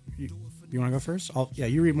 So you want to go first?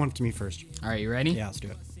 You read one to me first. All right, you ready? Yeah, let's do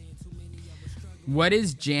it. What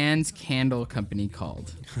is Jan's candle company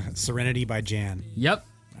called? Serenity by Jan. Yep.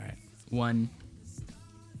 All right. 1.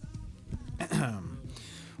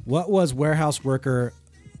 What was warehouse worker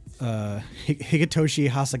Higatoshi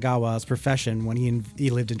Hasagawa's profession when he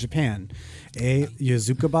lived in Japan? A.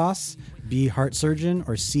 Yazuka boss, B. heart surgeon,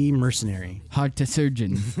 or C. mercenary? Heart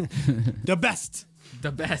surgeon. The best.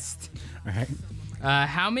 The best. All right.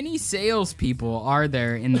 How many salespeople are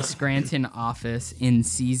there in the Scranton office in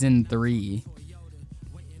season 3?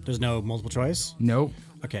 There's no multiple choice? Nope.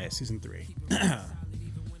 Okay, season 3.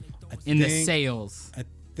 The sales. I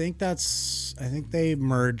think they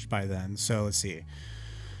merged by then. So let's see.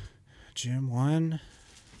 Jim, 1,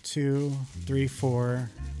 2, 3, 4,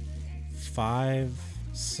 5,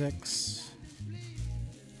 6.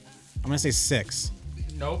 I'm gonna say 6.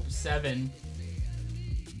 Nope, 7.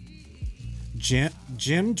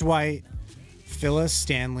 Jim, Dwight, Phyllis,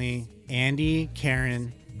 Stanley, Andy,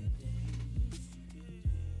 Karen.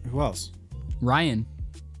 Who else? Ryan.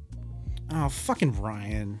 Oh, fucking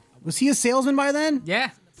Ryan. Was he a salesman by then? Yeah.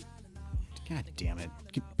 God damn it.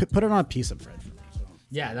 Put it on a piece of bread for me. So.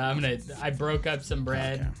 Yeah, I broke up some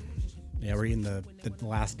bread. Okay. Yeah, we're eating the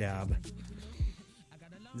last dab.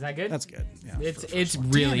 Is that good? That's good. Yeah. It's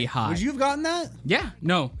really hot. Would you have gotten that? Yeah.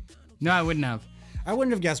 No, I wouldn't have. I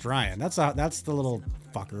wouldn't have guessed Ryan. That's the little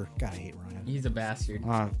fucker. God, I hate Ryan. He's a bastard.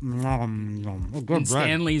 Good And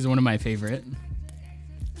Stanley's one of my favorite.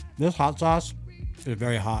 This hot sauce is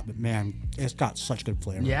very hot, but man, it's got such good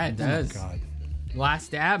flavor. Yeah, it does. Oh my God.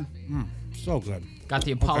 Last dab. So good. Got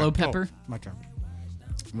the Apollo pepper. Oh, my turn.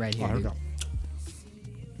 Right here. Here we go.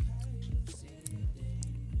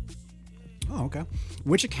 Oh, okay.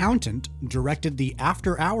 Which accountant directed the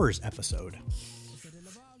After Hours episode?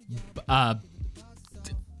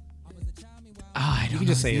 I don't can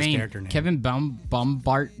just know say his his name. character name. Kevin Brian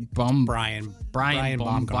Baumgartner.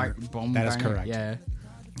 That is correct. Yeah.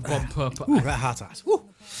 Ooh, that hot sauce. Woo.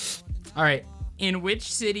 All right. In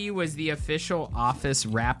which city was the official Office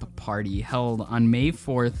wrap party held on May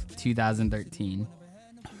 4th, 2013?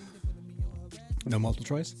 No multiple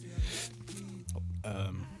choice?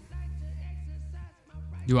 Do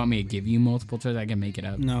you want me to give you multiple choice? I can make it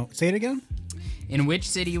up. No. Say it again? In which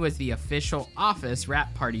city was the official Office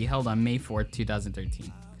wrap party held on May 4th,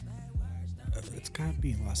 2013? It's got to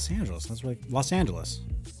be Los Angeles. That's right. Los Angeles.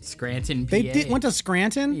 Scranton, PA. They went to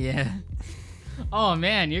Scranton? Yeah. Oh,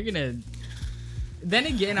 man. You're going to... Then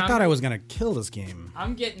again, I thought I was going to kill this game.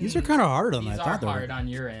 I'm getting... These are kind of harder than I thought they were. These are hard on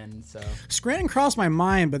your end, so... Scranton crossed my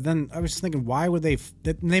mind, but then I was just thinking, why would they...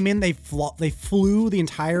 They flew the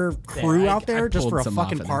entire crew out there just for a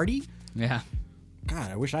fucking party? Yeah.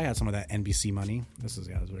 God, I wish I had some of that NBC money. This is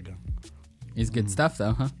where to go. It's good stuff,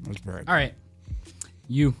 though, huh? That's very All right.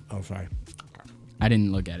 You. Oh, sorry. I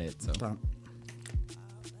didn't look at it, so...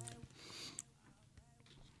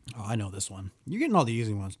 Oh, I know this one. You're getting all the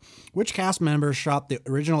easy ones. Which cast member shot the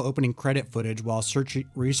original opening credit footage while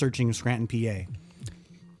researching Scranton, PA?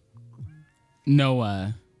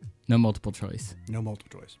 No multiple choice. No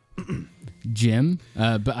multiple choice. Jim?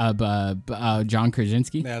 John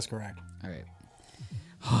Krasinski? That's correct. All right.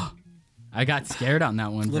 I got scared on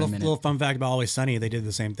that one for a minute. Little fun fact about Always Sunny, they did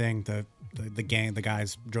the same thing. The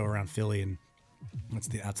guys drove around Philly, and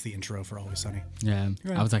that's the intro for Always Sunny. Yeah.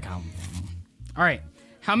 Right. I was like, oh. All right.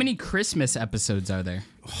 How many Christmas episodes are there?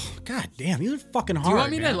 Oh, God damn, these are fucking hard. Do you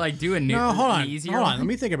want me man. to do a new? No, hold on. Easier Hold on. one? Let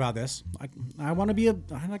me think about this. I want to be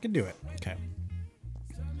I can do it. Okay.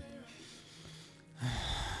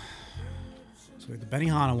 So we have the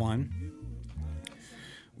Benihana one.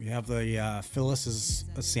 We have the Phyllis is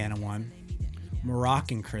a Santa one.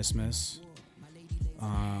 Moroccan Christmas.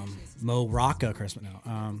 Morocco Christmas.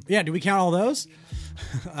 No. Yeah. Do we count all those?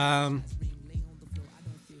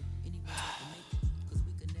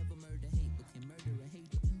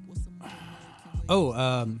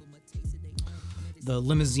 The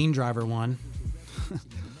limousine driver one.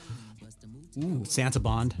 Ooh, Santa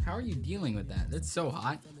Bond. How are you dealing with that? That's so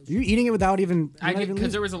hot. You're eating it without even.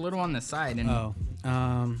 Because there was a little on the side. And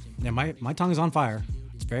yeah, my tongue is on fire.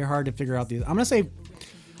 It's very hard to figure out these. I'm gonna say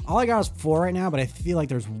all I got is 4 right now, but I feel like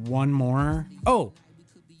there's one more. Oh,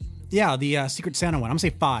 yeah, the Secret Santa one. I'm gonna say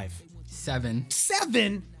 5. 7.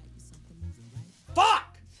 7.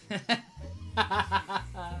 Fuck.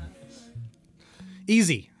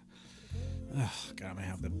 Easy. Oh, God, I'm gonna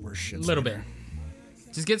have the worst shit. A little bit.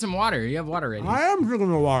 Just get some water. You have water ready. I am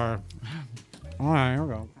drinking the water. All right, here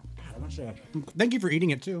we go. Thank you for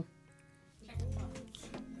eating it too.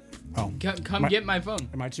 Oh, come get my phone.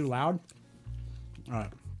 Am I too loud? All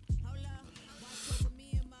right.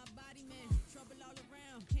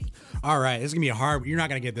 All right, this is gonna be hard. You're not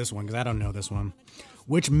gonna get this one because I don't know this one.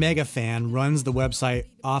 Which mega fan runs the website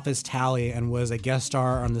Office Tally and was a guest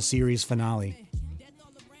star on the series finale?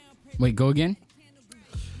 Wait, go again?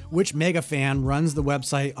 Which mega fan runs the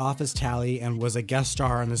website Office Tally and was a guest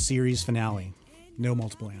star on the series finale? No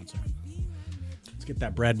multiple answer. Let's get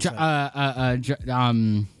that bread. Josh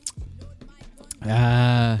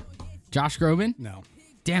Groban? No.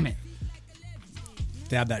 Damn it.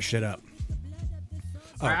 Dab that shit up.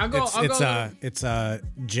 All right, it's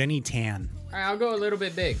Jenny Tan. All right, I'll go a little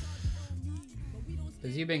bit big.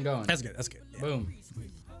 Because you've been going. That's good. Yeah. Boom.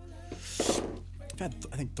 I've had,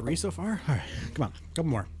 I think, 3 so far. All right, come on.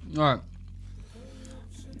 Couple more. All right.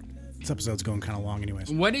 This episode's going kind of long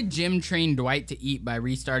anyways. What did Jim train Dwight to eat by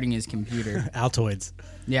restarting his computer? Altoids.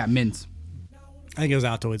 Yeah, mints. I think it was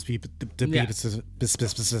Altoids. To be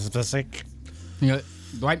specific. Yeah.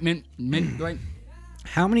 Dwight, mint, Dwight.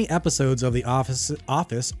 How many episodes of The Office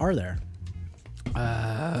are there?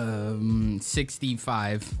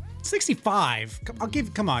 65. 65.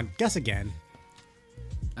 Come on, guess again.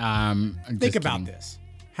 Think about this.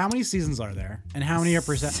 How many seasons are there? And how many are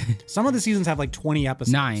percent? Some of the seasons have like 20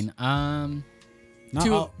 episodes. 9.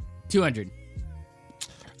 200.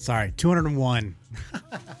 Sorry, 201.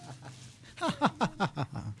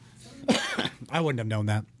 I wouldn't have known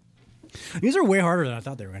that. These are way harder than I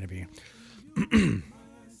thought they were going to be.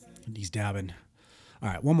 He's dabbing. All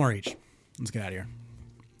right, one more each. Let's get out of here.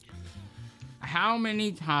 How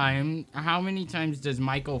many times does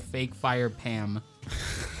Michael fake fire Pam?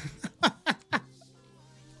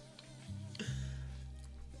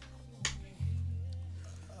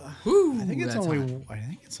 I think it's only.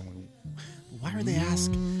 Why are they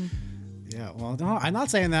asking? Yeah, well, no, I'm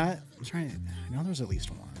not saying that. I'm trying to. I know there's at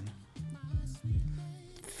least one.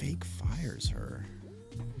 Fake fires her.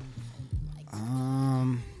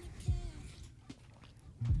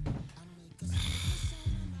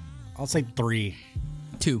 I'll say 3.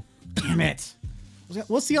 2. Damn it!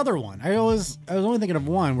 What's the other one? I was only thinking of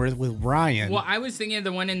one where with Ryan. Well, I was thinking of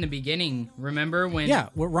the one in the beginning. Remember when? Yeah,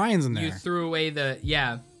 what Ryan's in there. You threw away the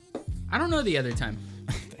I don't know the other time.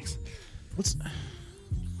 Thanks. What's?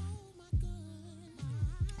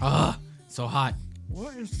 So hot.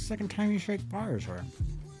 What is the second time you shake fires for?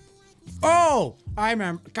 Oh, I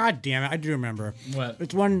remember. God damn it, I do remember. What?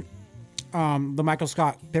 It's when the Michael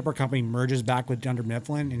Scott Paper Company merges back with Dunder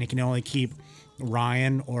Mifflin, and he can only keep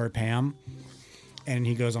Ryan or Pam. And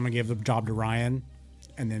he goes, I'm going to give the job to Ryan.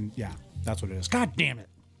 And then, yeah, that's what it is. God damn it.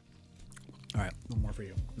 All right, one more for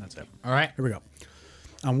you. And that's it. All right. Here we go.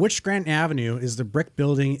 On which Scranton Avenue is the brick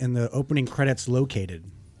building in the opening credits located?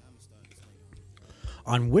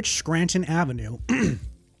 On which Scranton Avenue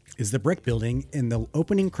is the brick building in the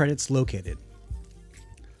opening credits located?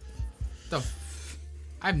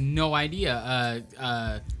 I have no idea.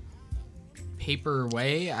 Paper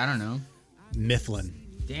Way? I don't know. Mifflin.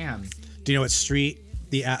 Damn. Do you know what street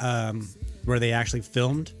the where they actually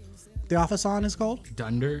filmed The Office on is called?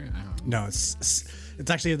 Dunder? I don't know. No, it's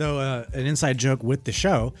actually though an inside joke with the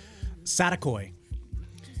show. Satakoy.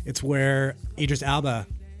 It's where Idris Elba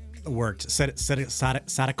worked.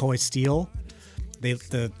 Satakoy Steel.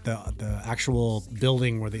 The actual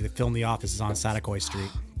building where they filmed The Office is on Satakoy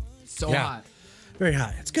Street. So hot. Very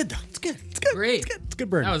hot. It's good though. It's good. It's good. Great. It's good. It's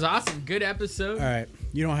good burn. That was awesome. Good episode. All right.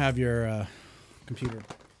 You don't have your computer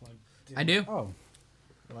plugged in. I do. Oh.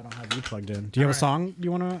 Well, I don't have you plugged in. Do you have a song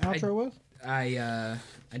you want to outro with? I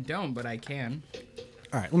don't, but I can.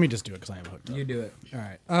 All right. Let me just do it because I have it hooked up. You do it. All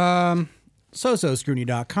right.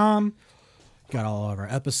 SoSoScrutiny.com. Got all of our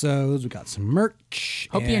episodes. We got some merch.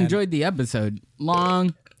 Hope you enjoyed the episode.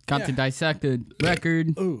 Long, got to dissect the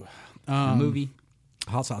record, Ooh. the movie.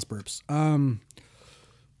 Hot sauce burps.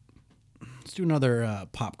 Let's do another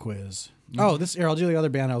pop quiz. Oh, this here. I'll do the other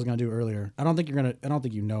band I was gonna do earlier. I don't think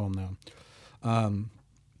you know them though.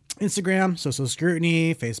 Instagram, So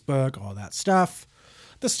Scrutiny, Facebook, all that stuff.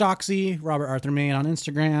 The Stocksy, Robert Arthur Main on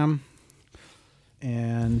Instagram.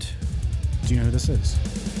 And do you know who this is?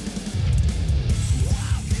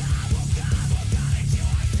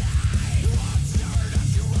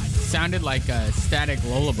 Sounded like a Static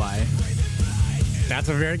Lullaby. That's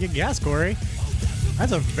a very good guess, Corey.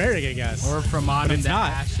 That's a very good guess. Or From Autumn it's to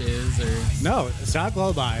not. Ashes. Or No, Stock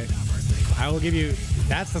Lullaby. I will give you.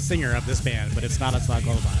 That's the singer of this band, but it's not a Stock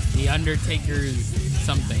Lullaby. The Undertaker's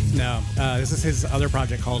something. No, this is his other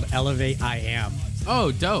project called Elevate I Am.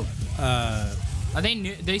 Oh, dope. Are they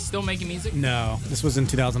new? They still making music? No, this was in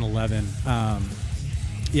 2011.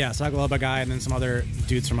 Yeah, Stock Lullaby guy, and then some other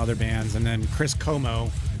dudes from other bands, and then Chris Como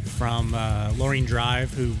from Laureen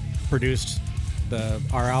Drive, who produced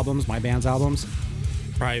our albums, my band's albums.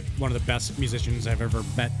 Probably one of the best musicians I've ever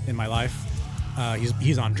met in my life.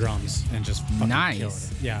 He's on drums and just fucking killing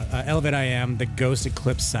it. Yeah, Elevate I Am, the Ghost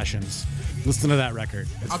Eclipse Sessions. Listen to that record.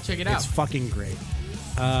 I'll check it out. It's fucking great.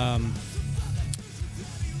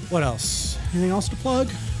 What else? Anything else to plug?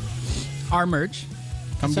 Our merch.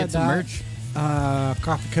 Come Said get some that. merch.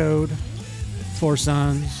 Coffee Code, Four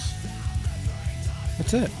Sons.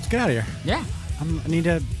 That's it. Let's get out of here. Yeah. I need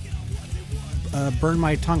to burn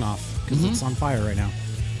my tongue off because it's on fire right now.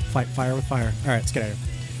 Fight fire with fire. All right, let's get out of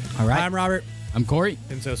here. All right. I'm Robert. I'm Corey.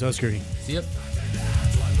 And so Scrutiny. See ya.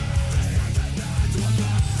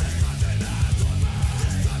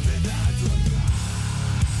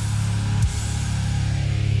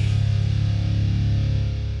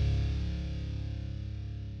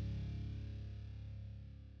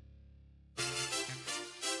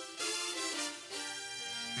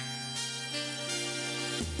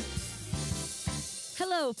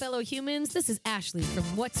 Hello, fellow humans. This is Ashley from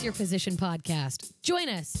What's Your Position podcast. Join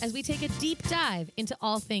us as we take a deep dive into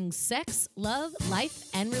all things sex, love, life,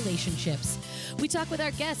 and relationships. We talk with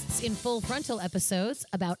our guests in full frontal episodes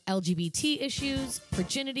about LGBT issues,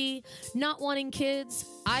 virginity, not wanting kids,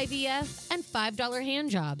 IVF, and $5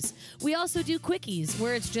 hand jobs. We also do quickies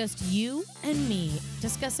where it's just you and me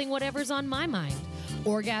discussing whatever's on my mind.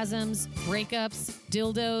 Orgasms, breakups,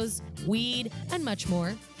 dildos, weed, and much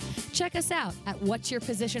more. Check us out at What's Your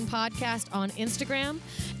Position Podcast on Instagram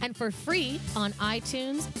and for free on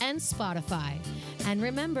iTunes and Spotify. And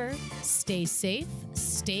remember, stay safe,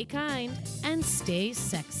 stay kind, and stay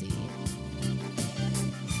sexy.